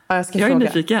rapportera? Ja, jag är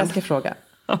nyfiken. Jag ska fråga.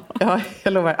 Ja,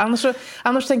 jag lovar.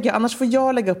 Annars får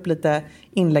jag lägga upp lite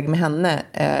inlägg med henne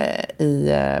i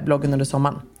bloggen under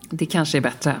sommaren. Det kanske är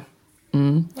bättre.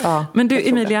 Ja, men du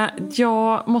Emilia,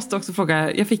 jag måste också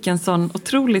fråga, jag fick en sån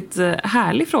otroligt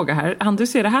härlig fråga här. Han, du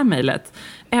ser det här mejlet.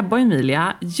 Ebba och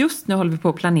Emilia, just nu håller vi på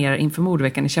att planera inför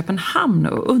modeveckan i Köpenhamn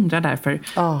och undrar därför,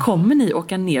 kommer ni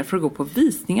åka ner för att gå på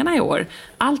visningarna i år?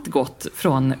 Allt gott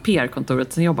från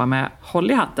PR-kontoret som jobbar med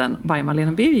Håll i hatten by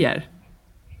Malena Birger.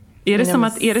 Är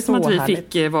det som att vi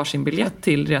fick varsin biljett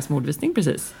till deras modvisning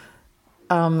precis?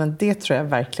 Ja, men det tror jag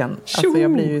verkligen. Alltså,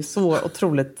 jag blir ju så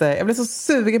otroligt... Jag blir så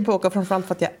sugen på att åka, framförallt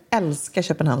för att jag älskar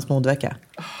Köpenhamns modevecka.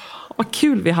 Vad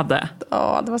kul vi hade.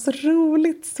 Ja, det var så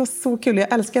roligt. Det var så kul.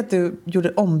 Jag älskar att du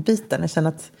gjorde ombyten. Jag känner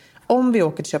att om vi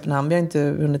åker till Köpenhamn, vi har inte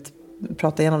hunnit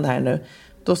prata igenom det här nu,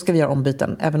 då ska vi göra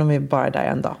ombyten, även om vi bara är där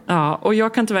en dag. Ja, och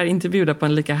jag kan tyvärr inte bjuda på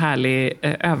en lika härlig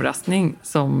överraskning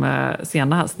som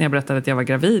senast när jag berättade att jag var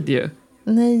gravid ju.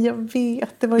 Nej, jag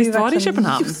vet. Det var visst var det i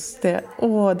Köpenhamn? Just det.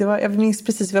 Jag minns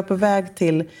precis, vi var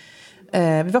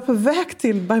på väg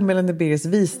till by Malena Birgers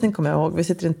visning, kommer jag ihåg. Vi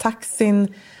sitter i en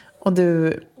taxin och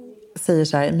du säger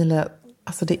så här, Emilia,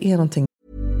 alltså det är någonting.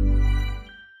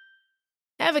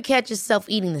 Ever catch yourself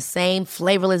eating the same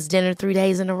flavorless dinner 3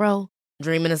 days in a row?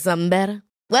 Dreaming of something better?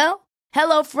 Well,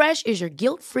 HelloFresh is your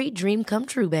guilt-free dream come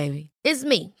true, baby. It's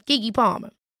me, Keke Palmer.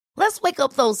 Let's wake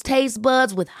up those taste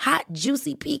buds with hot,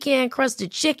 juicy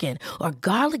pecan-crusted chicken or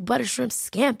garlic butter shrimp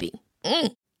scampi.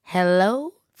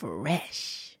 Hello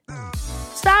Fresh.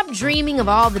 Stop dreaming of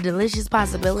all the delicious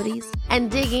possibilities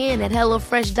and dig in at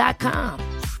HelloFresh.com.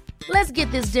 Let's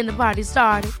get this dinner party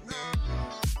started.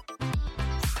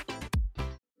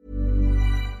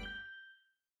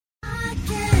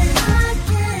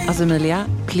 Alltså Emilia,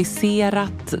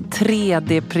 plisserat,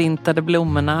 3D-printade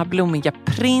blommorna, blommiga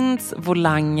prints,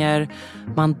 volanger.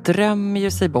 Man drömmer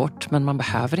ju sig bort, men man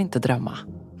behöver inte drömma.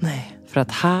 Nej. För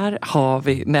att här har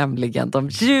vi nämligen de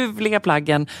ljuvliga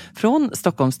plaggen från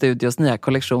Stockholm Studios nya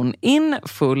kollektion In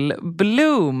Full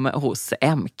Bloom hos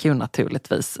MQ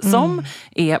naturligtvis. Som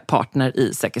är partner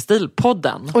i Säker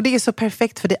Stil-podden. Och det är så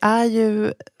perfekt för det är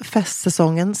ju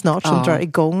festsäsongen snart som drar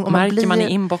igång. Och märker man i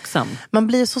inboxen. Man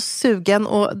blir så sugen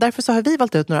och därför så har vi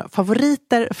valt ut några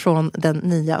favoriter från den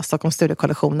nya Stockholm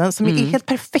Studio-kollektionen som är helt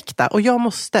perfekta. Och jag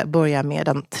måste börja med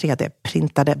den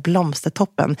 3D-printade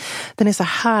blomstertoppen. Den är så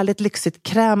härligt lyxigt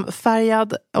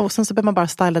krämfärgad och sen så behöver man bara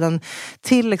styla den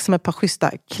till liksom ett par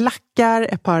schyssta klackar,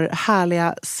 ett par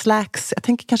härliga slacks. Jag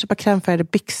tänker kanske på krämfärgade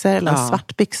byxor eller en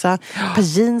svart byxa, ett par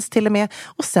jeans till och med.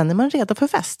 Och sen är man redo för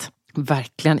fest.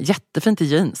 Verkligen, jättefint i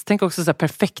jeans. Tänk också så här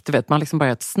perfekt, du vet, man liksom bara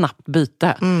gör ett snabbt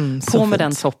byte. På med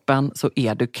den toppen så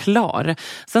är du klar.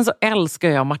 Sen så älskar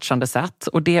jag matchande set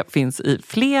och det finns i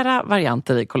flera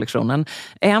varianter i kollektionen.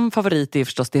 En favorit är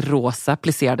förstås det rosa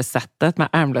plisserade setet med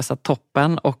ärmlösa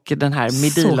toppen och den här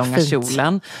midilånga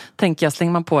kjolen. Tänker jag,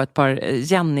 slänger man på ett par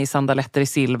Jenny-sandaletter i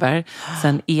silver.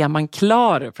 Sen är man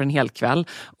klar för en hel kväll.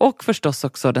 Och förstås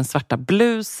också den svarta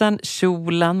blusen,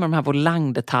 kjolen med de här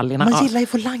volangdetaljerna. Man gillar ju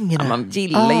volangerna. Ja, man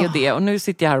gillar ju det. Och nu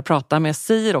sitter jag här och pratar, men jag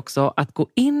säger också att gå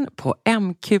in på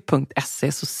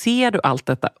mq.se så ser du allt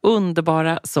detta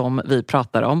underbara som vi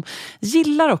pratar om.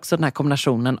 Gillar också den här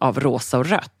kombinationen av rosa och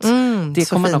rött. Det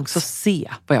kommer man också se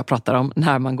vad jag pratar om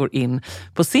när man går in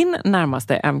på sin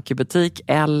närmaste MQ-butik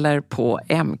eller på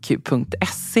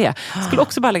mq.se. Skulle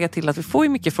också bara lägga till att vi får ju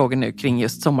mycket frågor nu kring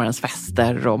just sommarens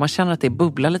fester och man känner att det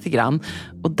bubblar lite grann.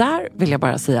 Och där vill jag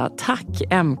bara säga tack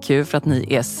MQ för att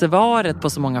ni är svaret på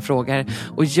så många frågor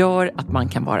och gör att man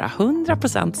kan vara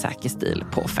 100% säker stil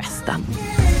på festen.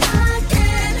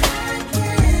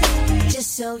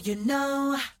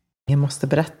 Jag måste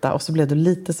berätta, och så blev du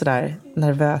lite sådär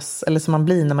nervös, eller som man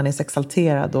blir när man är så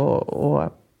exalterad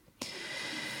och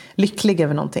lycklig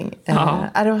över någonting. Det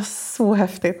var så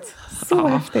häftigt. Så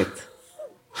häftigt.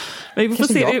 Men vi får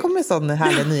kanske se. Jag kommer med sån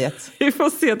härlig nyhet. Vi får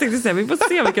se, tänkte säga. Vi får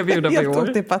se vilka bjuder på i år. Helt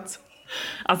otippat.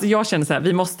 Alltså jag känner så här,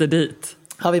 vi måste dit.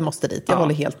 Ja, vi måste dit. Jag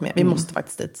håller helt med. Vi måste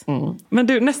faktiskt dit. Men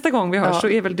du, nästa gång vi hörs så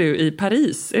är väl du i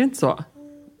Paris, är det inte så?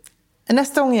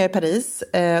 Nästa gång jag är i Paris,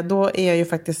 då är jag ju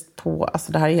faktiskt på,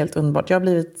 alltså det här är helt underbart. Jag har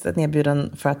blivit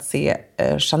nedbjuden för att se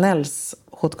Chanels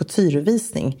haute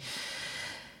couture-visning.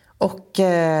 Och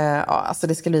alltså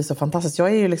det ska bli så fantastiskt. Jag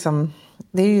är ju liksom,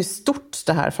 det är ju stort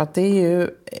det här, för att det är ju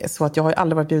så att jag har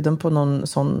aldrig varit bjuden på någon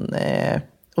sån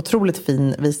otroligt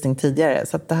fin visning tidigare.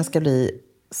 Så att det här ska bli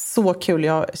så kul.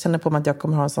 Jag känner på mig att jag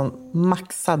kommer ha en sån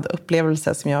maxad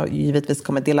upplevelse som jag givetvis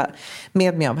kommer dela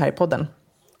med mig av här i podden.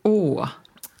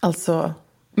 Alltså,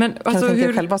 Men kan alltså, du tänka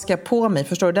dig själv, vad ska jag på mig?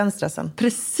 Förstår du den stressen?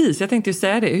 Precis, jag tänkte ju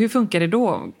säga det. Hur funkar det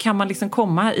då? Kan man liksom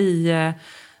komma i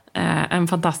en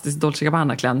fantastisk Dolce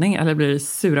Gabbana-klänning eller blir det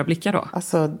sura blickar då?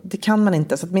 Alltså, det kan man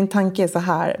inte. Så att min tanke är så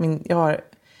här.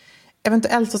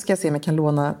 Eventuellt så ska jag se om jag kan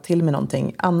låna till mig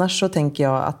någonting. Annars så tänker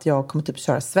jag att jag kommer typ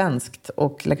köra svenskt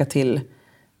och lägga till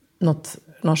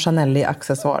någon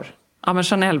Chanel-accessoar. Ja, men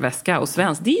Chanel-väska och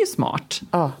svensk, det är ju smart.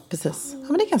 Ja, precis. Ja,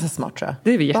 men det är ganska smart, tror jag.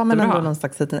 Det är väl jättebra. Ja, men ändå någon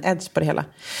slags liten edge på det hela.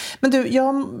 Men du,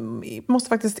 jag måste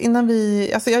faktiskt, innan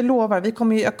vi... Alltså jag lovar, vi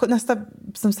kommer ju... Nästa,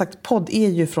 som sagt, podd är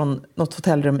ju från något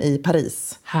hotellrum i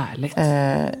Paris. Härligt.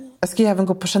 Jag ska ju även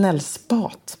gå på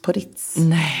Chanel-spat på Ritz.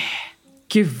 Nej,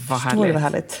 gud vad härligt. Förstår du vad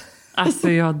härligt?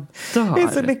 Alltså jag dör. Jag är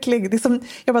så lycklig. Det är som,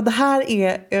 jag bara, det här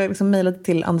är... Jag liksom mejlade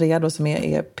till Andrea då, som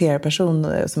är PR-person,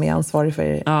 som är ansvarig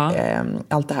för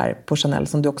allt det här på Chanel,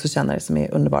 som du också känner, som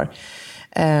är underbar.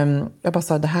 Jag bara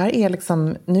sa, det här är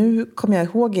liksom... Nu kommer jag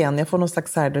ihåg igen, jag får någon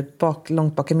slags så här,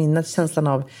 långt bak i minnet, känslan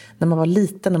av när man var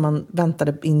liten, när man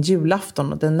väntade in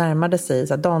julafton och det närmade sig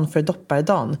så här, dagen för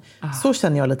dopparedagen. Så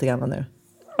känner jag lite grann nu.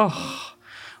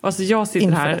 Alltså jag sitter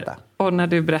Inför här detta. och när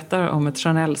du berättar om ett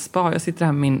Chanel-spa, jag sitter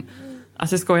här med min...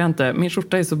 Alltså jag skojar inte, min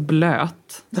skjorta är så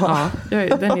blöt. Ja,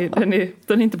 den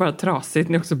är inte bara trasig,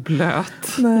 den är också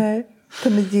blöt. Nej,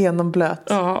 den är genomblöt.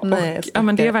 Ja, och,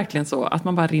 men det är verkligen så att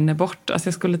man bara rinner bort. Alltså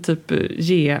jag skulle typ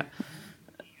ge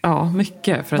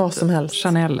mycket för vad som helst.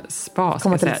 Chanel-spa.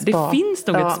 Komma till ett spa. Det finns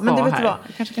nog ett spa men du vet här. vad?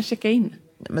 Jag kanske kan checka in.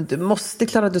 Men du måste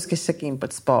klara att du ska checka in på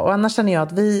ett spa. Och annars känner jag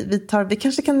att vi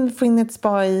kanske kan få in ett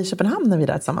spa i Köpenhamn när vi är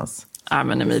där tillsammans. Ja,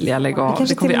 men Emilia, lägg av.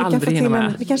 Det kommer vi aldrig hinna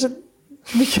med.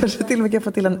 Vi kanske till och med kan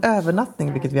få till en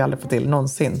övernattning, vilket vi aldrig får till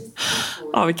någonsin.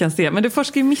 Ja, vi kan se. Men du, först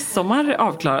ska ju midsommar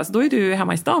avklaras. Då är du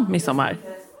hemma i stan på midsommar.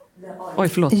 Oj,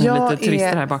 förlåt, nu lite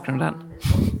turister här i bakgrunden.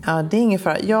 Ja, det är ingen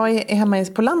fara. Jag är hemma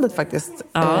på landet faktiskt.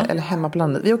 Eller hemma på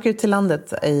landet. Vi åker till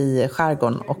landet i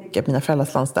skärgården och mina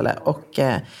föräldrars landställe. Och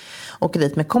åker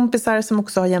dit med kompisar som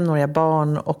också har jämnåriga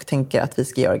barn. Och tänker att vi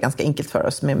ska göra det ganska enkelt för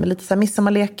oss. Med lite så här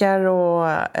midsommarlekar. Och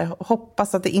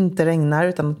hoppas att det inte regnar.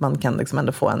 Utan att man kan liksom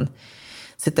ändå få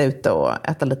sitta ute och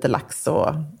äta lite lax och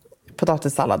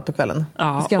potatissallad på kvällen.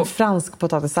 Ja, vi ska ha en fransk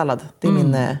potatissallad. Det är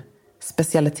min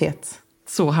specialitet.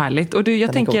 Så härligt. Och du,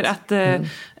 jag tänker att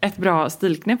ett bra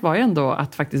stilknep var ju ändå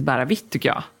att faktiskt bära vitt, tycker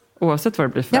jag. Oavsett vad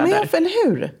det blir för väder. Ja, men eller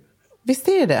hur? Visst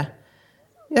är det.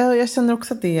 Jag känner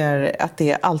också att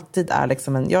det alltid är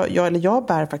liksom jag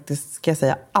bär faktiskt, ska jag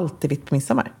säga, alltid vitt på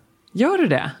midsommar. Gör du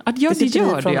det? Det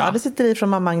gör det, ja. Det sitter i från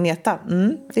mamma Agneta.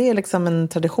 Det är liksom en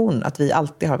tradition att vi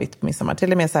alltid har vitt på midsommar.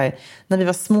 Till och med så här, när vi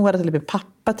var små hade till och med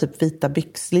pappa typ vita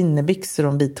linnebyxor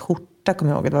och en vit skjorta,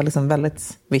 kommer jag ihåg. Det var liksom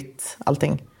väldigt vitt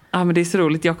allting. Ja, men det är så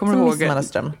roligt. Jag kommer ihåg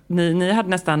ni hade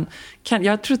nästan...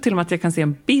 Jag tror till och med att jag kan se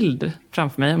en bild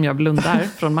framför mig om jag blundar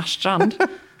från Marstrand.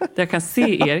 Där jag kan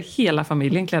se er, hela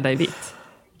familjen klädda i vitt.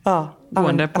 Ja,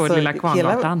 gående på Lilla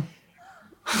Kvarngatan.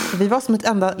 Vi var som ett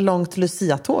enda långt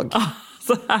Lucia-tåg.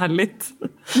 Så härligt.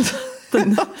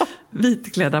 Den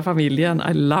vitklädda familjen,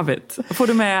 I love it. Får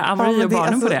du med Amri och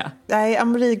barnen på det? Nej,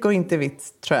 Amri går inte vitt,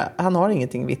 tror jag. Han har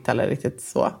ingenting vitt heller, riktigt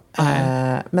så.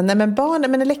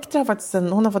 Men Elektra har faktiskt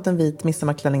hon har fått en vit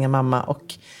midsommarklänning av mamma.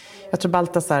 Och jag tror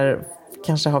Baltasar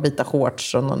kanske har vita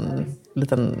shorts och någon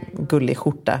liten gullig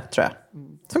skjorta, tror jag.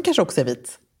 Som kanske också är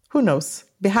vit. Who knows?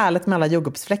 Det är härligt med alla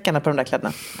jordgubbsfläckarna på de där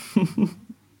kläderna.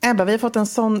 Ebba, vi har fått en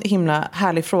sån himla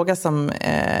härlig fråga som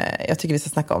jag tycker vi ska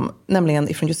snacka om. Nämligen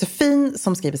ifrån Josefin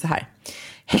som skriver så här.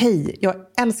 Hej, jag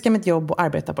älskar mitt jobb och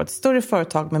arbetar på ett större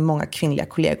företag med många kvinnliga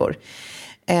kollegor.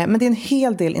 Men det är en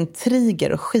hel del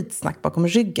intriger och skitsnack bakom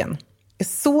ryggen. Jag är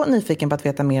så nyfiken på att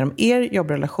veta mer om er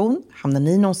jobbrelation. Hamnar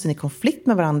ni någonsin i konflikt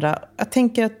med varandra? Jag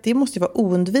tänker att det måste vara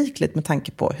oundvikligt med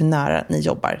tanke på hur nära ni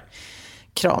jobbar.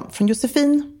 Kram från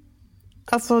Josefin.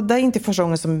 Alltså det är inte första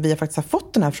gången som vi faktiskt har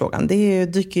fått den här frågan. Det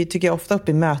dyker, tycker jag, ofta upp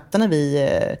i möten när vi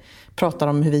pratar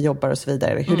om hur vi jobbar och så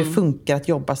vidare. Hur det funkar att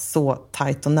jobba så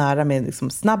tajt och nära med liksom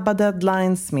snabba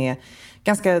deadlines, med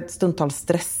ganska stundtals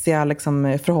stressiga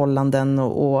liksom, förhållanden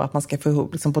och att man ska få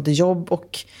ihop liksom, både jobb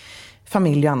och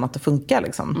familj och annat att funka.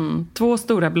 Liksom. 2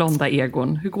 stora blonda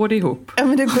egon. Hur går det ihop? Ja,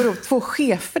 men det går ihop. 2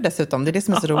 chefer dessutom. Det är det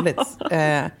som är så roligt.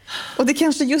 Och det är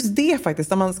kanske just det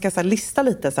faktiskt, om man ska så här, lista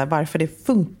lite så här, varför det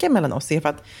funkar mellan oss. Är för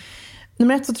att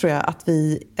nummer 1 så tror jag att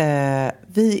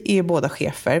vi är båda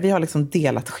chefer. Vi har liksom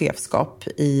delat chefskap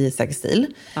i Säker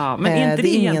stil. Ja, men är inte det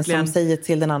är ingen som säger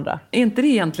till den andra. Är inte det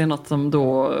egentligen något som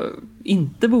då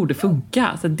inte borde funka?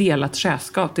 Alltså delat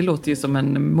chefskap, det låter ju som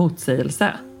en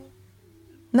motsägelse.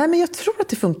 Nej, men jag tror att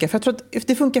det funkar. För jag tror att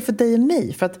det funkar för dig och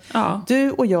mig. För att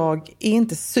du och jag är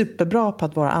inte superbra på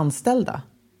att vara anställda.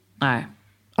 Nej.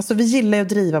 Alltså vi gillar ju att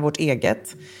driva vårt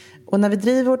eget. Och när vi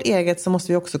driver vårt eget så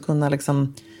måste vi också kunna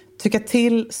liksom tycka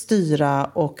till, styra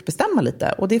och bestämma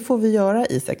lite. Och det får vi göra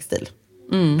i Sexstil.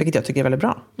 Vilket jag tycker är väldigt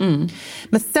bra.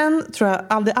 Men sen tror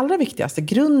jag det allra viktigaste,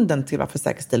 grunden till varför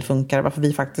Sexstil funkar, varför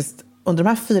vi faktiskt under de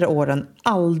här 4 åren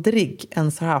aldrig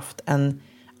ens har haft en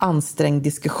ansträngd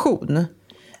diskussion.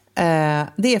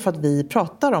 Det är för att vi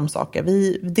pratar om saker.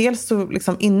 Dels så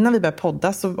liksom, innan vi börjar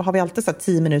podda så har vi alltid så här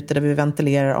 10 minuter där vi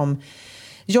ventilerar om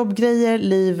jobbgrejer,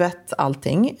 livet,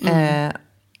 allting.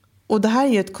 Och det här är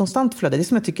ju ett konstant flöde. Det är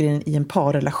som jag tycker i en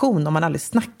parrelation. Om man aldrig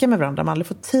snackar med varandra, man aldrig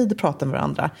får tid att prata med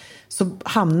varandra, så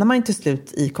hamnar man till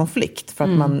slut i konflikt. För att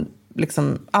man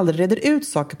liksom aldrig reder ut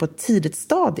saker på ett tidigt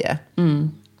stadie.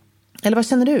 Eller vad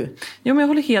känner du? Jo, men jag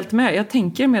håller helt med. Jag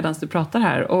tänker medan du pratar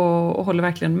här och håller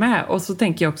verkligen med. Och så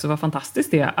tänker jag också vad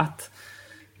fantastiskt det är att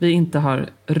vi inte har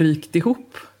rykt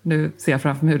ihop. Nu ser jag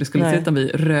framför mig hur det skulle se ut om vi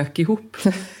rök ihop.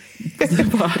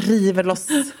 Bara river loss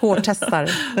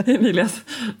hårtestar. Emilias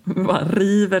bara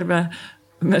river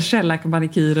med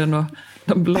shellac-manikyren och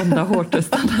de blonda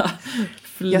hårtestarna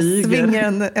flyger. Jag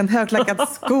svingar en högklackad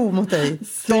sko mot dig.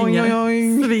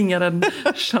 Svingar en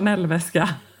Chanel-väska.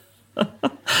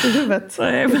 I huvudet,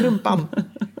 i rumpan.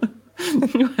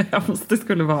 Jag måste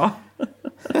skulle vara.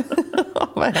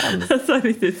 Vad hemskt. Så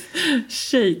riktigt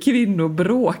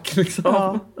kvinnobråk liksom.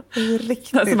 Ja,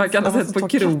 riktigt. Alltså man kan ha sett på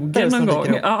krogen någon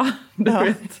gång. Ja, du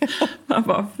vet. Man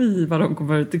bara, fy vad de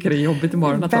kommer tycka det är jobbigt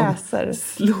imorgon att de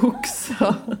slogs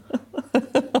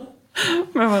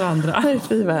med varandra. Nej,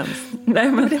 fy vad hemskt.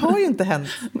 Nej, men det har ju inte hänt.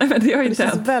 Nej, men det har ju inte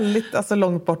känns hänt. Väldigt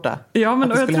långt borta. Ja, men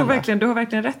jag tror verkligen, du har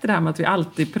verkligen rätt i det här med att vi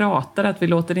alltid pratar, att vi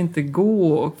låter det inte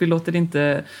gå och vi låter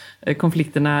inte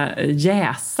konflikterna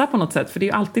jäsa på något sätt. För det är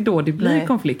ju alltid då det blir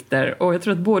konflikter. Och jag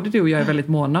tror att både du och jag är väldigt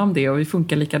måna om det, och vi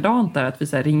funkar likadant där, att vi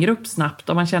så här ringer upp snabbt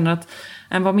om man känner att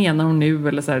vad menar hon nu?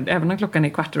 Eller så här, även när klockan är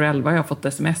 11:15 och jag har fått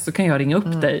sms, så kan jag ringa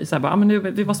upp dig. Så här bara, men nu,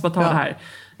 vi måste bara ta det här.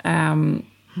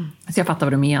 Så jag fattar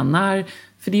vad du menar.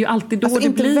 För det är ju alltid då det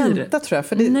inte blir... vänta, tror jag.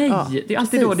 För det, Nej, det är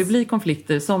alltid då det blir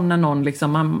konflikter. Som när någon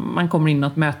liksom, man kommer in i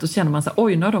något möte och så känner man så här,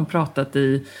 oj, nu har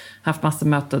de haft massa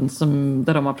möten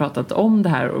där de har pratat om det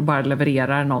här och bara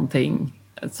levererar någonting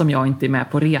som jag inte är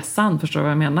med på resan. Förstår du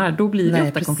vad jag menar? Då blir det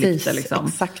ofta konflikter liksom.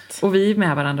 Exakt. Och vi är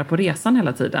med varandra på resan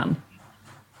hela tiden.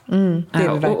 Det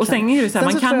är vi och sen är det så här,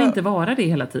 man kan jag... inte vara det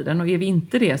hela tiden. Och är vi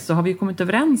inte det så har vi kommit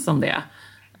överens om det.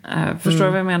 Förstår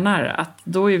du vad jag menar? Att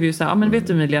då är vi ju så här, men vet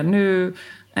du Emilia, nu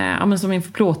men som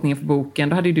inför plåtningen för boken,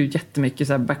 då hade ju du jättemycket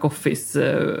så här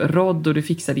backoffice-råd och du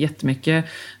fixade jättemycket.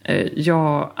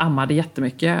 Jag ammade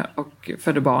jättemycket och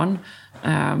födde barn.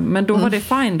 Men då var det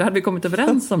fine, då hade vi kommit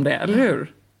överens om det, eller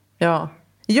hur?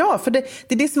 Ja, för det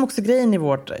är det som också är grejen i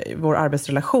vår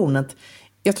arbetsrelation. Att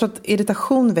jag tror att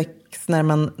irritation väcks när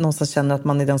man någonstans känner att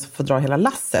man är den som får dra hela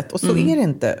lasset. Och så är det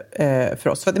inte för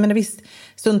oss. För att, men visst,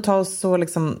 stundtals så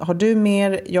liksom, har du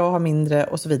mer, jag har mindre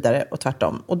och så vidare. Och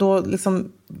tvärtom. Och då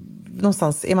liksom,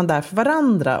 någonstans är man där för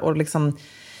varandra. Och liksom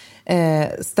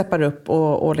steppar upp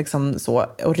och liksom så.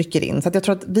 Och rycker in. Så att jag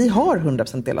tror att vi har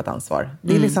 100% delat ansvar.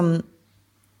 Det är liksom,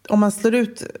 om man slår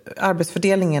ut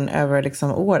arbetsfördelningen över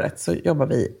liksom året, så jobbar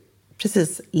vi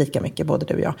precis lika mycket, både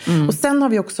du och jag. Och sen har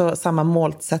vi också samma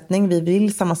målsättning. Vi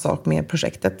vill samma sak med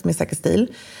projektet, med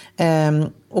Sexstil.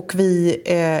 Och vi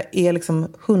är liksom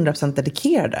 100%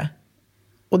 dedikerade.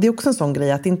 Och det är också en sån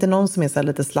grej, att det inte är någon som är så här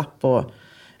lite slapp och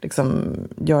liksom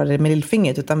gör det med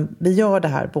lillfingret. Utan vi gör det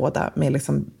här båda med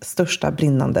liksom största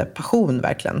brinnande passion,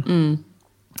 verkligen.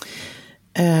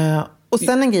 Och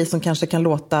sen en grej som kanske kan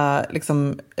låta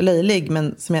liksom löjlig,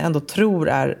 men som jag ändå tror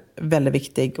är väldigt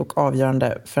viktig och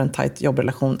avgörande för en tajt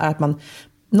jobbrelation, är att man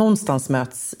någonstans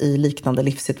möts i liknande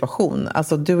livssituation.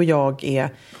 Alltså du och jag är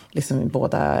liksom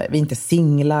båda, vi är inte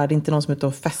singlar, det är inte någon som är ute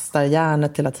och festar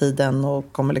hjärnet hela tiden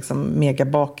och kommer liksom mega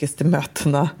bakis till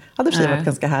mötena. Hade det varit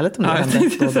ganska härligt om det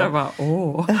hände. Jag bara,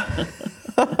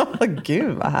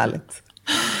 Gud vad härligt.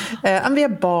 Vi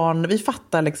har barn, vi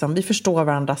fattar liksom, vi förstår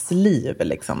varandras liv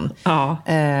liksom.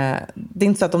 Det är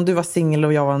inte så att om du var singel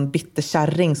och jag var en bitter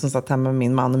kärring som satt hemma med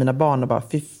min man och mina barn och bara,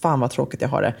 fy fan vad tråkigt jag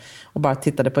har det, och bara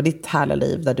tittade på ditt härliga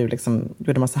liv där du liksom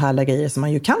gjorde massa härliga grejer som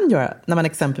man ju kan göra när man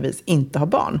exempelvis inte har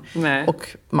barn. och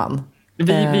man.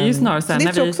 Vi är ju snarare så här,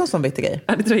 det är också en sån viktig grej.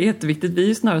 Ja, det tror jag är jätteviktigt. Vi är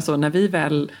ju snarare så när vi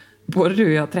väl, både du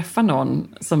och jag, träffar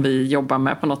någon som vi jobbar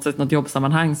med på något sätt, något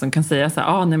jobbsammanhang, som kan säga så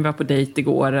här, när vi var på dejt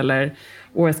igår, eller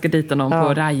jag ska dejta någon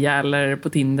på Raya eller på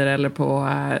Tinder eller på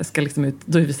ska liksom ut,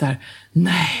 då är vi så här,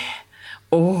 nej.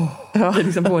 Vi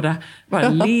liksom båda bara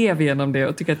lever genom det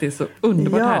och tycker att det är så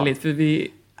underbart härligt, för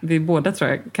vi båda, tror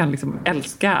jag, kan liksom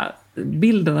älska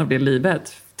bilden av det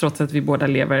livet, trots att vi båda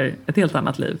lever ett helt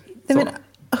annat liv.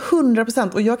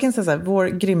 100%. Och jag kan säga så här, vår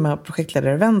grymma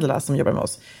projektledare Vendela som jobbar med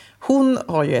oss, hon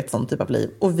har ju ett sånt typ av liv.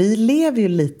 Och vi lever ju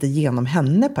lite genom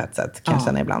henne på ett sätt, kan jag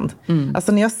känna ibland.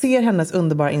 Alltså när jag ser hennes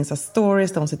underbara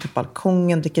Insta-stories där hon sitter på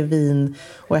balkongen, dricker vin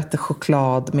och äter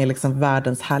choklad med liksom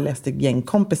världens härligaste gäng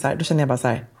kompisar, då känner jag bara så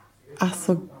här,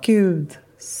 alltså gud,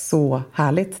 så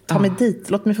härligt. Ta mig dit,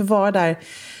 låt mig få vara där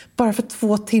bara för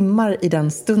 2 timmar i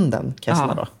den stunden, kan jag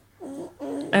känna då.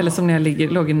 Eller som när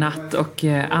jag låg i natt och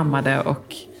ammade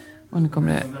och nu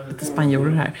kommer det lite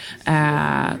spanjorer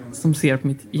här som ser på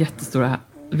mitt jättestora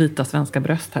vita svenska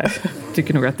bröst här.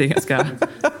 Tycker nog att det är ganska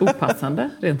opassande,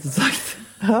 rent ut sagt.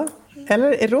 Ja,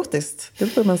 eller erotiskt, det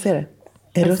får man se det.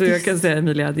 Erotiskt. Alltså jag kan säga,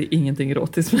 Emilia, det är ingenting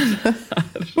erotiskt med det här.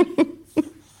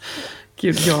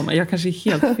 Gud, jag kanske är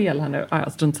helt fel här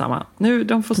nu. Strunt samma. Nu,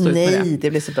 de får stå ut med det. Nej, det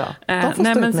blir så bra. De får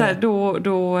nej, stå men ut så med här,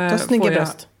 då snygga får jag...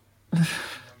 bröst.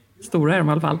 Stora är de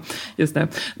i alla fall. Just det.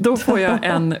 Då får jag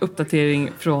en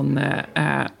uppdatering från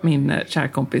min kära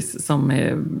kompis som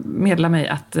meddelar mig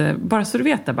att bara så du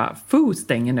vet det, bara Foo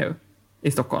stänger nu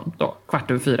i Stockholm då,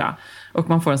 4:15. Och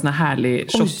man får en sån här härlig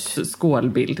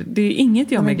shot-skålbild. Det är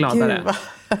inget jag mig gladare.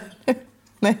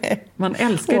 Nej. Man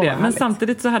älskar det. Men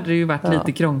samtidigt så hade det ju varit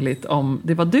lite krångligt om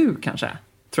det var du kanske,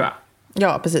 tror jag.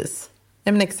 Ja, precis.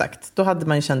 Nej, men exakt. Då hade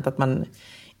man ju känt att man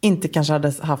inte kanske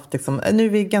hade haft liksom, nu är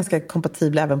vi ganska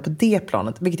kompatibla även på det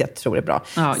planet, vilket jag tror är bra.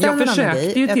 Ja, jag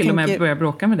försökte ju till och med börja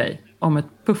bråka med dig om ett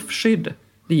puffskydd.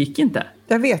 Det gick inte.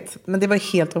 Jag vet, men det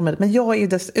var helt omöjligt. Men jag är ju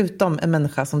dessutom en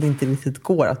människa som det inte riktigt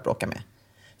går att bråka med.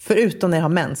 Förutom när jag har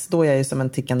mens, då är jag ju som en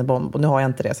tickande bomb. Och nu har jag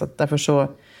inte det, så därför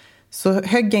så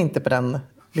högg jag inte på den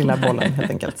lilla bollen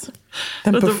helt enkelt.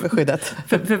 Den puffskyddet.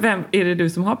 För vem är det du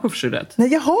som har puffskyddet?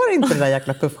 Nej, jag har inte det där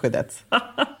jäkla puffskyddet.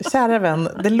 Kära vän,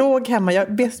 det låg hemma.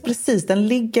 Precis, den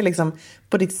ligger liksom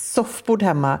på ditt soffbord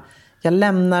hemma. Jag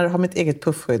har mitt eget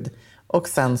puffskydd. Och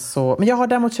sen så... Men jag har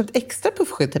däremot köpt extra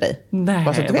puffskydd till dig. Nej,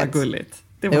 vad gulligt.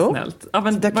 Det var snällt. Ja,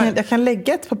 men, jag kan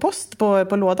lägga ett på post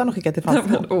på lådan och skicka till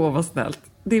Falsterbo. Åh, vad snällt.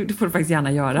 Det får du faktiskt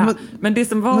gärna göra. Men det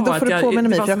som var... Men då får du påminna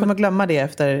mig, för jag som... kommer glömma det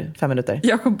efter 5 minuter.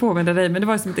 Jag kommer påminna dig, men det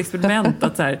var som ett experiment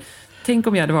att så här... Tänk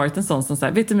om jag hade varit en sån som så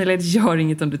här, vet du Emilia, det gör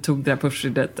inget om du tog det där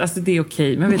puffskyddet. Alltså det är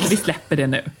okej, men vet du, vi släpper det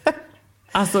nu.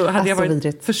 Alltså hade jag varit...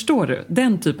 Vidrigt. Förstår du?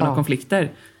 Den typen av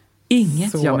konflikter.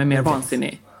 Inget gör mig mer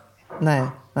vansinnig.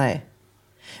 Nej.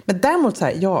 Men däremot så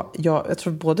här, jag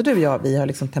tror både du och jag, vi har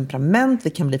liksom temperament, vi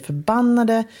kan bli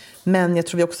förbannade, men jag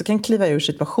tror vi också kan kliva ur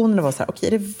situationen och vara så här, okej,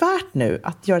 är det värt nu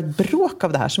att göra ett bråk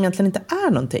av det här som egentligen inte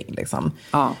är någonting liksom?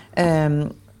 Ja.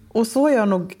 Och så har jag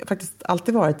nog faktiskt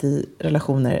alltid varit i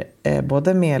relationer,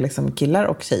 både med liksom killar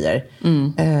och tjejer,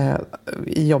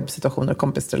 i jobbsituationer och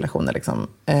kompisrelationer liksom.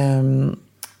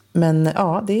 Men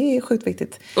ja, det är sjukt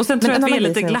viktigt. Och sen tror jag att vi är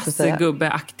lite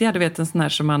glassgubbeaktiga. Du vet, en sån här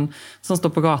som står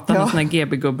på gatan, en sån här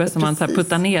GB-gubbe som man så här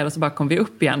puttar ner och så bara kommer vi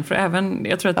upp igen. För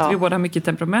jag tror att vi båda har mycket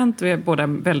temperament. Vi är båda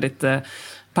väldigt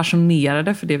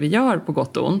passionerade för det vi gör på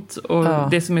gott och ont. Och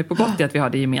det som är på gott är att vi har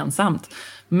det gemensamt.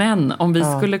 Men om vi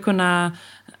skulle kunna,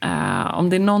 om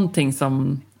det är någonting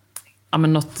som... Ja,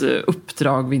 men något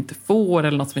uppdrag vi inte får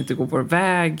eller något som inte går vår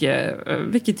väg,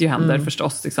 vilket ju händer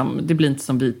förstås, liksom, det blir inte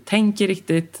som vi tänker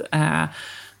riktigt,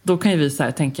 då kan ju vi så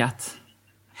här tänka att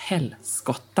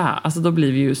helskotta, alltså då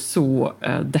blir vi ju så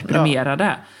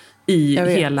deprimerade i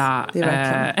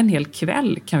en hel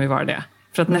kväll kan vi vara det,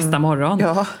 för att nästa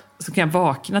morgon så kan jag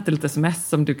vakna till ett sms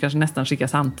som du kanske nästan skickar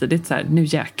samtidigt, så här, nu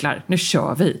jäklar, nu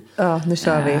kör vi. Ja, nu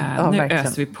kör vi. Nu verkligen.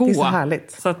 öser vi på. Det är så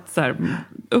härligt. Så att så här,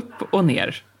 upp och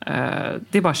ner.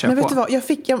 Det är bara att köra på. Men vet du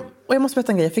vad, jag måste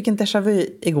berätta en grej. Jag fick en déjà vu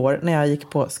igår när jag gick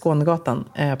på Skånegatan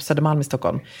på Södermalm i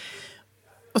Stockholm.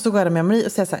 Och så går jag med Marie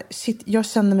och säger så här, shit, jag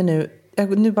känner mig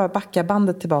nu bara backar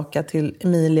bandet tillbaka till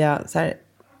Emilia, så här,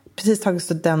 precis tagit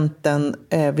studenten,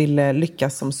 ville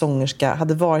lyckas som sångerska,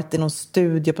 hade varit i någon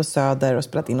studio på Söder och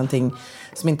spelat in någonting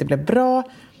som inte blev bra.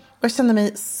 Och jag kände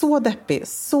mig så deppig,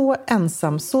 så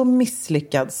ensam, så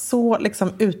misslyckad, så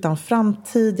liksom utan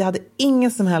framtid. Jag hade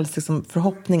ingen som helst liksom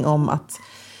förhoppning om att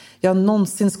jag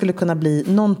någonsin skulle kunna bli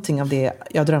någonting av det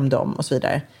jag drömde om och så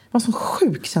vidare. Det var en sån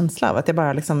sjuk känsla av att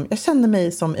jag kände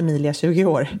mig som Emilia 20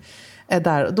 år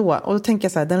där och då. Och då tänker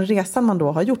jag så här, den resan man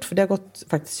då har gjort, för det har gått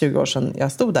faktiskt 20 år sedan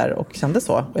jag stod där och kände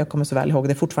så. Och jag kommer så väl ihåg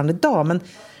det fortfarande idag, men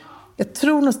jag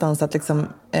tror någonstans att liksom,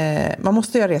 man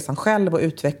måste göra resan själv och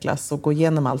utvecklas och gå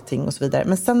igenom allting och så vidare.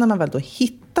 Men sen när man väl då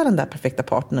hittar den där perfekta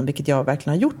partnern, vilket jag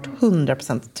verkligen har gjort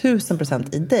 100%,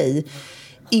 1000% i dig,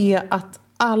 är att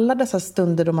alla dessa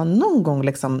stunder då man någon gång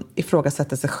liksom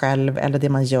ifrågasätter sig själv eller det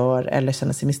man gör eller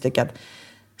känner sig misslyckad,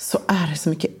 så är det så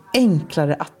mycket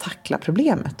enklare att tackla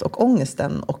problemet och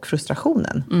ångesten och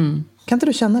frustrationen. Kan inte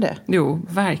du känna det? Jo,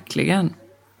 verkligen.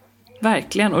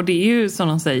 Verkligen, och det är ju som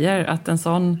de säger att en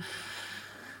sån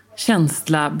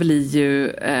känsla blir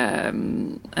ju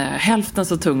hälften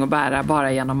så tung att bära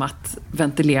bara genom att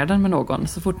ventilera den med någon.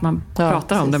 Så fort man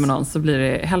pratar om det med någon så blir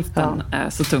det hälften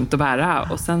så tungt att bära.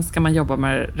 Och sen ska man jobba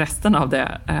med resten av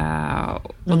det.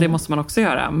 Och det måste man också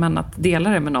göra. Men att dela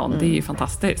det med någon, det är ju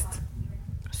fantastiskt.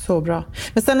 Så bra.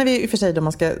 Men sen är vi i och för sig då,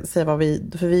 man ska säga vad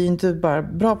för vi är inte bara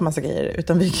bra på massa grejer,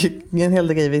 utan vi är en hel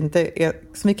del grejer vi inte är,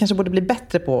 som vi kanske borde bli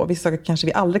bättre på, och vissa saker kanske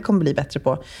vi aldrig kommer bli bättre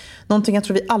på. Någonting jag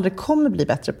tror vi aldrig kommer bli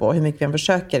bättre på, hur mycket vi än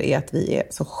försöker, är att vi är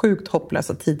så sjukt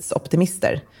hopplösa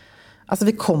tidsoptimister. Alltså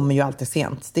vi kommer ju alltid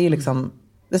sent. Det är liksom,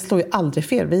 det slår ju aldrig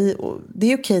fel.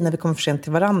 Det är okej när vi kommer för sent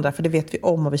till varandra, för det vet vi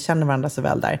om och vi känner varandra så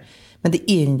väl där. Men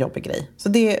det är en jobbig grej. Så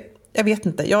det, jag vet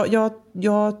inte.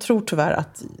 Jag tror tyvärr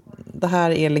att det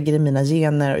här ligger i mina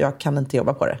gener och jag kan inte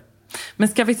jobba på det. Men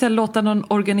ska vi låta någon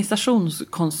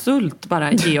organisationskonsult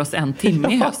bara ge oss en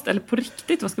timme i höst? Eller på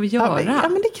riktigt, vad ska vi göra? Ja,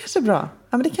 men det är kanske bra.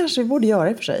 Ja, men det kanske vi borde göra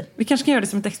i och för sig. Vi kanske kan göra det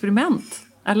som ett experiment,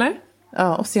 eller?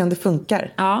 Ja, och se om det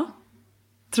funkar. Ja.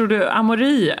 Tror du,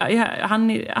 Amaury,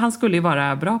 han skulle ju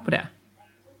vara bra på det.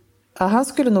 Ja, han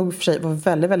skulle nog för sig vara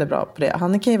väldigt, väldigt bra på det.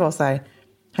 Han kan ju vara så här,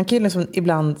 han kan ju liksom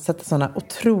ibland sätta sådana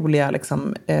otroliga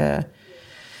liksom,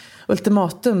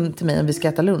 ultimatum till mig om vi ska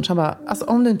äta lunch. Han bara, alltså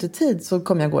om du inte är tid så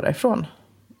kommer jag gå därifrån.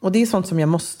 Och det är sånt som jag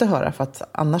måste höra, för att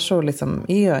annars så liksom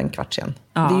är jag en kvart sen.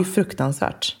 Ja. Det är ju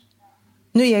fruktansvärt.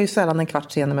 Nu är jag ju sällan en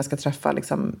kvart sen när jag ska träffa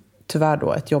liksom, tyvärr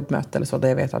då ett jobbmöte eller så, där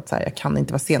jag vet att så här, jag kan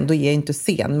inte vara sen. Då är jag inte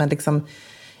sen, men liksom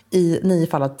i 9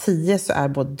 fall av 10 så är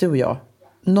både du och jag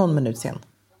någon minut sen.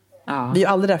 Ja. Vi är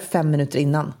ju aldrig där 5 minuter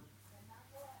innan.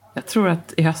 Jag tror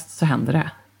att i höst så händer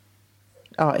det.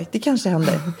 Ja, det kanske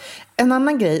händer. En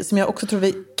annan grej som jag också tror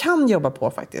vi kan jobba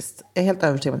på faktiskt, jag är helt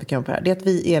övertygad om att vi kan jobba på det här, det är att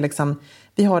vi är liksom,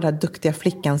 vi har det här duktiga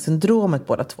flickan-syndromet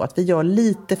båda två, att vi gör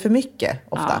lite för mycket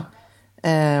ofta.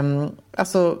 Ja.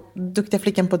 Alltså duktiga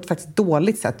flickan på ett faktiskt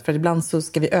dåligt sätt, för ibland så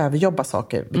ska vi överjobba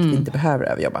saker vilket vi inte behöver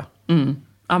överjobba.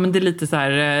 Ja, men det är lite så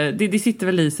här, det sitter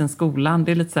väl i sen skolan,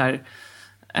 det är lite så här,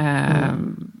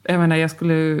 jag menar jag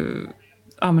skulle...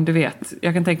 Ja, men du vet,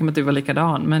 jag kan tänka mig att du var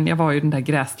likadan. Men jag var ju den där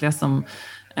gräsliga som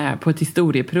på ett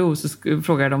historieprov så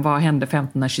frågade de vad hände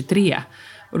 1523.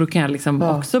 Och då kan jag liksom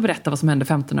också berätta vad som hände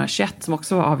 1521, som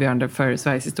också var avgörande för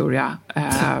Sveriges historia.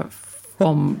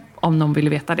 Om någon ville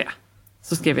veta det.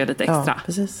 Så skrev jag lite extra. Ja,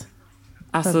 precis.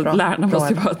 Alltså lärarna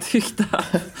måste ju bara tyckte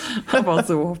att han var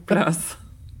så hopplös.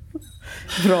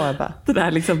 Bra, Ebba. Det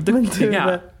där liksom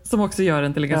duktiga som också gör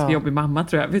en till en ganska jobbig mamma,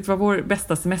 tror jag. Vet du vad vår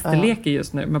bästa semesterlek är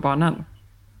just nu med barnen?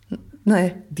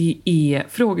 Nej. Det är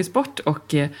frågesport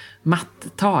och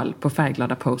mattal på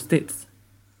färgglada post-its.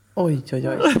 Oj.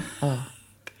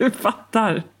 Du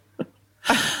fattar.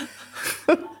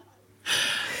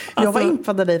 Jag var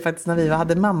infaddad dig faktiskt när vi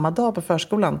hade mammadag på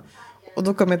förskolan. Och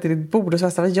då kom jag till ditt bord och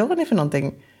sa, vad gör ni för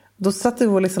någonting? Då satt du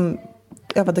och liksom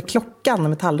övade klockan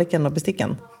med tallriken och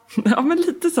besticken. Ja, men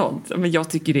lite sånt. Men jag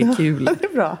tycker det är kul. Ja, det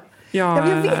är bra.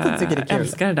 Jag vet att du tycker det är kul. Jag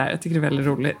älskar det där. Jag tycker det är väldigt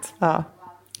roligt. Ja.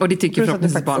 Och det tycker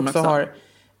förhoppningsvis barn också.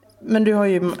 Men du har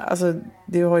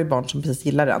ju barn som precis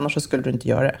gillar det. Annars så skulle du inte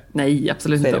göra det. Nej,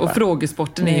 absolut inte. Och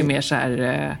frågesporten är ju mer så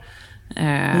här...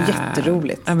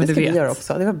 jätteroligt. Det ska vi göra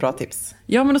också. Det var bra tips.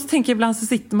 Ja, men då tänker jag ibland så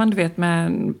sitter man, du vet,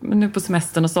 nu på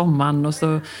semestern och sommaren. Och så,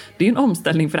 det är ju en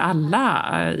omställning för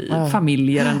alla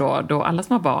familjer ändå. Då alla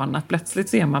som har barn. Att plötsligt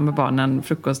så är man med barnen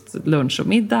frukost, lunch och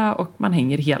middag. Och man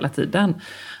hänger hela tiden.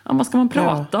 Ja, vad ska man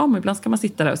prata om? Ibland ska man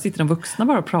sitta där och sitter de vuxna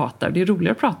bara och pratar. Det är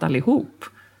roligare att prata allihop.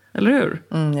 Eller hur?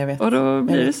 Jag vet. Och då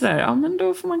blir det sådär, ja men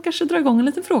då får man kanske dra igång en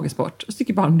liten frågesport. Och så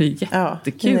tycker barn det är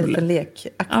jättekul. En liten lek.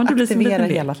 Det blir som en liten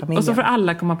lek. Hela familjen. Och så får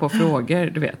alla komma på frågor,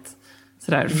 du vet.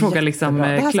 Sådär, fråga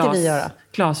liksom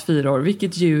Klas 4 år.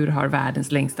 Vilket djur har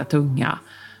världens längsta tunga?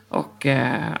 Och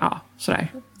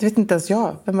sådär. Det vet inte ens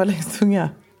jag. Vem har längst tunga?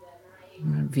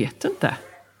 Men vet du inte?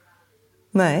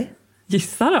 Nej.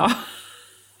 Gissa då.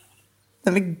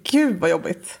 Nej, men gud vad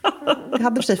jobbigt. Jag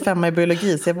hade för sig 5 i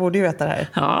biologi, så jag borde ju veta det här.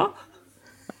 Ja.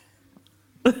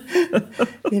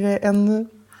 Är det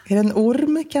en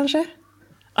orm kanske?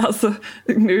 Alltså,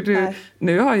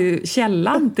 nu har ju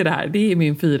källan till det här. Det är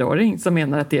min 4-åring som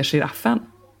menar att det är giraffen.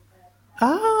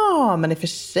 Men i och för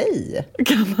sig.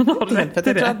 Kan man ha rätt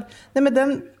till det?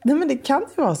 Nej, men det kan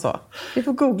ju vara så. Vi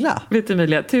får googla. Vet du,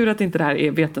 Emilia, tur att inte det här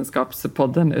är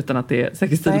Vetenskapspodden utan att det är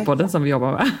Säkerhetstidspodden som vi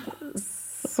jobbar med.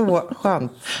 Så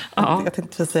skönt. Ja. Jag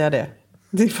tänkte säga det.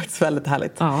 Det är faktiskt väldigt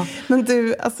härligt. Ja. Men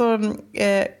du, alltså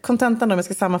kontentan då, om jag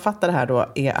ska sammanfatta det här då,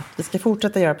 är att vi ska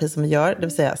fortsätta göra precis som vi gör. Det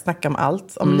vill säga snacka om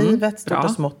allt. Om livet, stort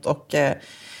och smått och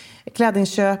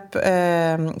klädinköp,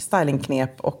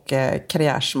 stylingknep och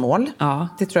karriärsmål. Ja.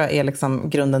 Det tror jag är liksom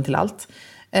grunden till allt.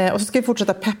 Och så ska vi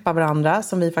fortsätta peppa varandra,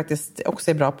 som vi faktiskt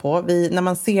också är bra på. När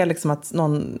man ser liksom att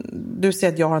du ser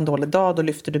att jag har en dålig dag, då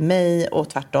lyfter du mig och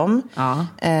tvärtom. Ja.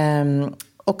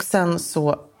 Och sen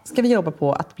så ska vi jobba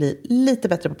på att bli lite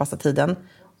bättre på att passa tiden.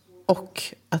 Och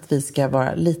att vi ska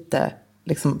vara lite,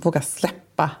 liksom, våga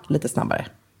släppa lite snabbare.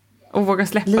 Och våga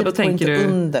släppa, då tänker du...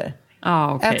 under.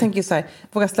 Okay. Jag tänker så här,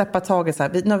 våga släppa taget så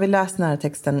här. Nu har vi läst den här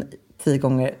texten 10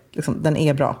 gånger, liksom, den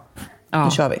är bra.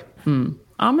 Nu kör vi.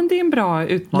 Ja, men det är en bra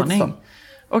utmaning.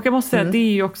 Och jag måste säga att det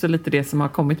är ju också lite det som har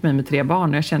kommit mig med 3 barn.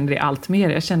 Och jag känner det allt mer.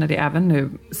 Jag känner det även nu,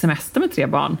 semester med 3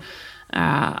 barn.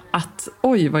 Att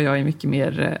oj, vad jag är mycket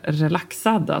mer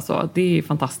relaxad. Alltså, det är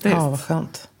fantastiskt. Ja, vad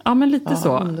skönt. Ja, men lite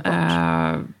så.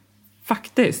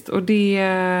 Faktiskt. Och det...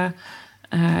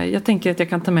 jag tänker att jag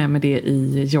kan ta med mig det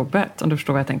i jobbet. Om du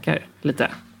förstår vad jag tänker lite.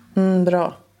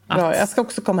 Bra. Jag ska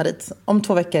också komma dit. Om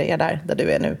 2 veckor är jag där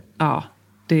du är nu. Ja,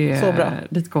 så bra.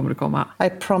 Dit kommer du komma. I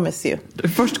promise you.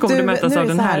 Först kommer du mötas av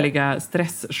den härliga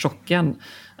stresschocken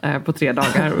på 3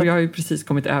 dagar. Och jag har ju precis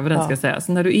kommit över den, ska jag säga.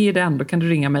 Så när du är i den, då kan du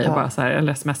ringa mig och bara så här,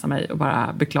 eller smsa mig och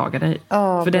bara beklaga dig.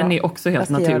 För den är också helt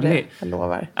naturlig. Jag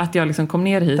lovar. Att jag liksom kom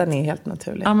ner hit. Den är helt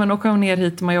naturlig. Ja, men och kom ner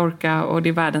hit till Mallorca och det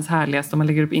är världens härligaste. Och man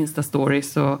lägger upp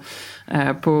Insta-stories och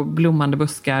på blommande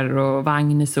buskar och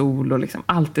vagn i sol och liksom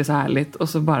allt är så härligt. Och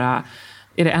så bara...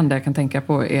 är det enda jag kan tänka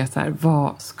på är så här,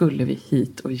 vad skulle vi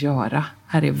hit och göra?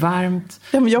 Här är varmt,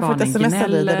 ja, men jag får barnen ett sms av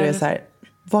dig där du är gnäller. så här,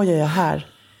 vad gör jag här?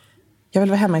 Jag vill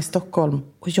vara hemma i Stockholm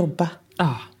och jobba.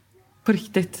 Ja, på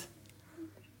riktigt.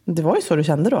 Det var ju så du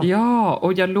kände då. Ja,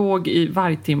 och jag låg i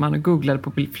vargtimman och googlade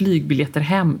på flygbiljetter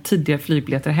hem, tidigare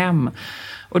flygbiljetter hem.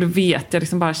 Och då vet jag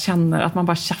liksom bara känner att man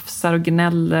bara tjafsar och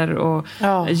gnäller. Och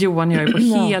Johan gör ju på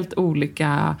helt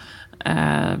olika,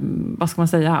 vad ska man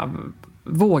säga,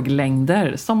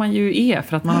 våglängder som man ju är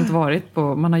för att man har inte varit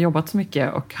på, man har jobbat så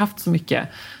mycket och haft så mycket.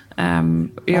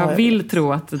 Jag vill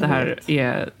tro att det här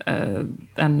är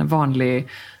en vanlig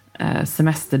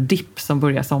semesterdipp som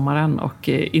börjar sommaren och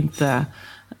inte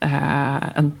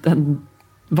en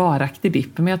varaktig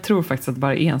dipp. Men jag tror faktiskt att det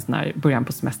bara är en sån här början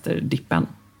på semesterdippen.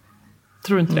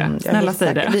 Tror du inte det? Snälla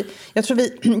säg det.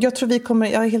 Jag tror vi kommer,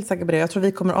 jag är helt säker på det. Jag tror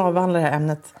vi kommer avhandla det här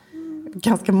ämnet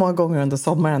ganska många gånger under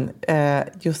sommaren.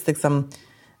 Just liksom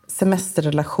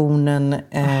semesterrelationen,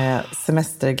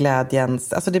 semesterglädjen.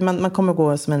 Alltså man kommer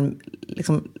gå som en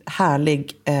liksom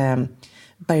härlig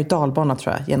berg- och dalbana,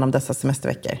 tror jag, genom dessa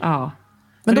semesterveckor. Ja.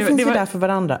 Men då finns vi där för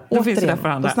varandra. Då finns vi där för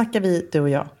varandra. Då snackar vi, du och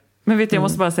jag. Men vet du, jag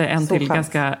måste bara säga en till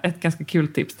ett ganska kul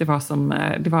tips. Det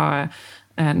var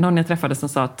någon jag träffade som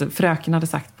sa att fröken hade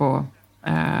sagt på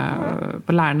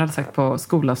läraren hade sagt på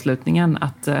skolavslutningen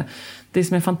att det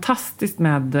som är fantastiskt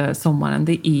med sommaren,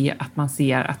 det är att man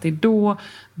ser att det är då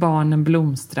barnen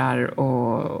blomstrar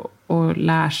och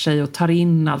lär sig och tar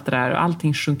in allt det där och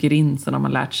allting sjunker in som de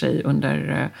har lärt sig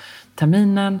under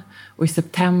terminen, och i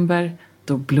september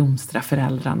då blomstrar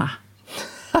föräldrarna.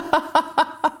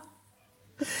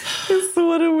 Det är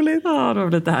så roligt. Ja, det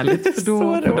var lite härligt. För då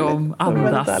får de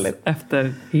andas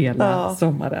efter hela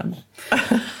sommaren.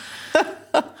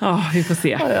 Ja, vi får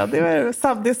se.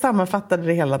 Ja, det sammanfattade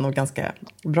det hela nog ganska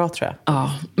bra, tror jag.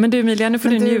 Ja, men du Emilia, nu får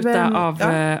du njuta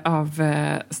av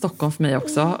Stockholm för mig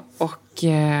också. Och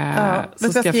så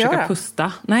ska jag försöka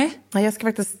pusta. Nej, jag ska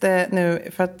faktiskt nu,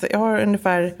 för att jag har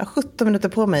ungefär 17 minuter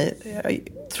på mig. Jag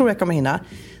tror jag kommer hinna.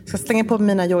 Jag ska slänga på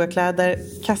mina yogakläder,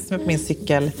 kasta mig på min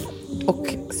cykel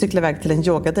och cykla iväg till en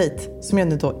yogadejt som jag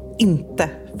nu då inte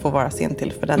får vara sen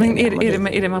till. För den. Men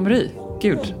är det Mamri?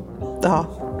 Gud.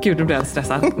 Ja. Gud, då blir jag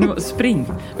stressad. Nu, spring.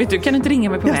 Vet du, kan du inte ringa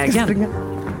mig på vägen?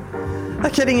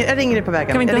 Jag ringer dig på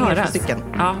vägen. Kan vi inte jag ringer höras? på cykeln.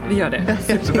 Ja, vi gör det.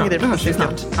 Jag ringer dig på cykeln.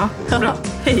 Ja, bra.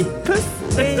 Hej. Puss.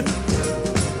 Hej.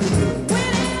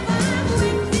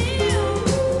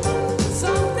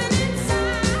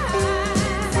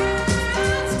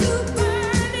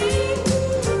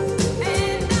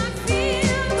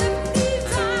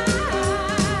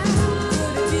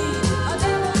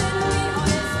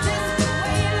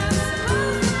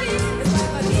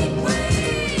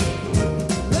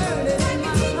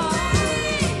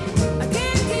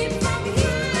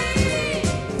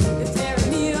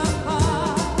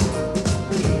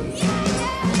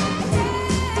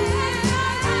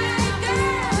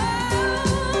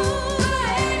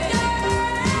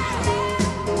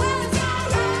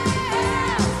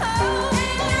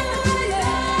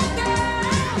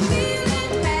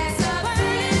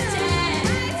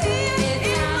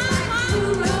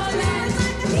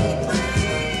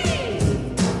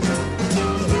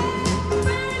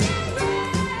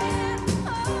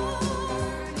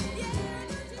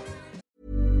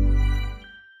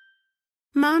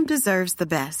 Mom deserves the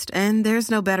best, and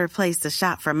there's no better place to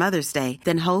shop for Mother's Day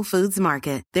than Whole Foods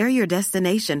Market. They're your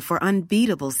destination for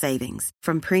unbeatable savings,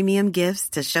 from premium gifts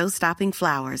to show-stopping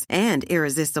flowers and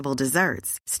irresistible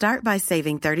desserts. Start by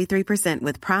saving 33%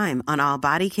 with Prime on all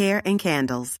body care and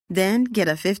candles. Then get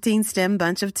a 15-stem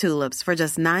bunch of tulips for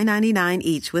just $9.99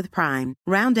 each with Prime.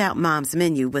 Round out Mom's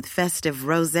menu with festive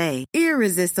rosé,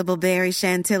 irresistible berry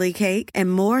chantilly cake,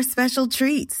 and more special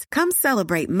treats. Come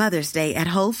celebrate Mother's Day at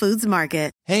Whole Foods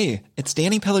Market. Hey, it's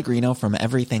Danny Pellegrino from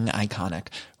Everything Iconic.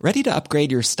 Ready to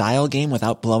upgrade your style game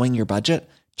without blowing your budget?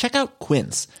 Check out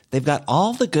Quince. They've got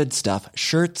all the good stuff,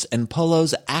 shirts and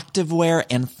polos, activewear,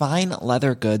 and fine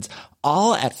leather goods,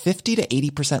 all at 50 to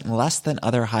 80% less than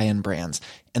other high-end brands.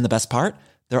 And the best part?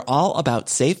 They're all about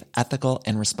safe, ethical,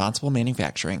 and responsible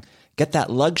manufacturing. Get that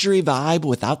luxury vibe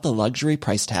without the luxury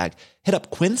price tag. Hit up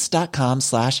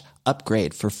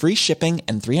quince.com/upgrade for free shipping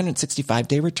and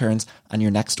 365-day returns on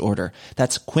your next order.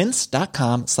 That's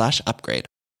quince.com/upgrade.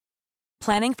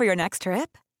 Planning for your next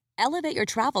trip? Elevate your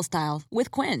travel style with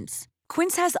Quince.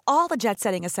 Quince has all the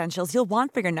jet-setting essentials you'll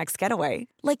want for your next getaway,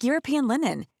 like European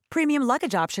linen, premium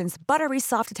luggage options, buttery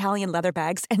soft Italian leather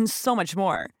bags, and so much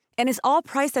more. And is all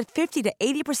priced at 50 to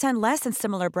 80% less than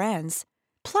similar brands.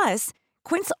 Plus,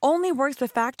 Quince only works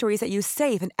with factories that use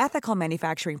safe and ethical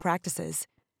manufacturing practices.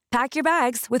 Pack your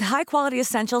bags with high-quality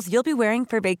essentials you'll be wearing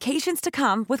for vacations to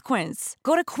come with Quince.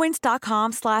 Go to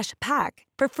quince.com/pack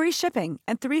for free shipping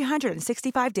and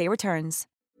 365-day returns.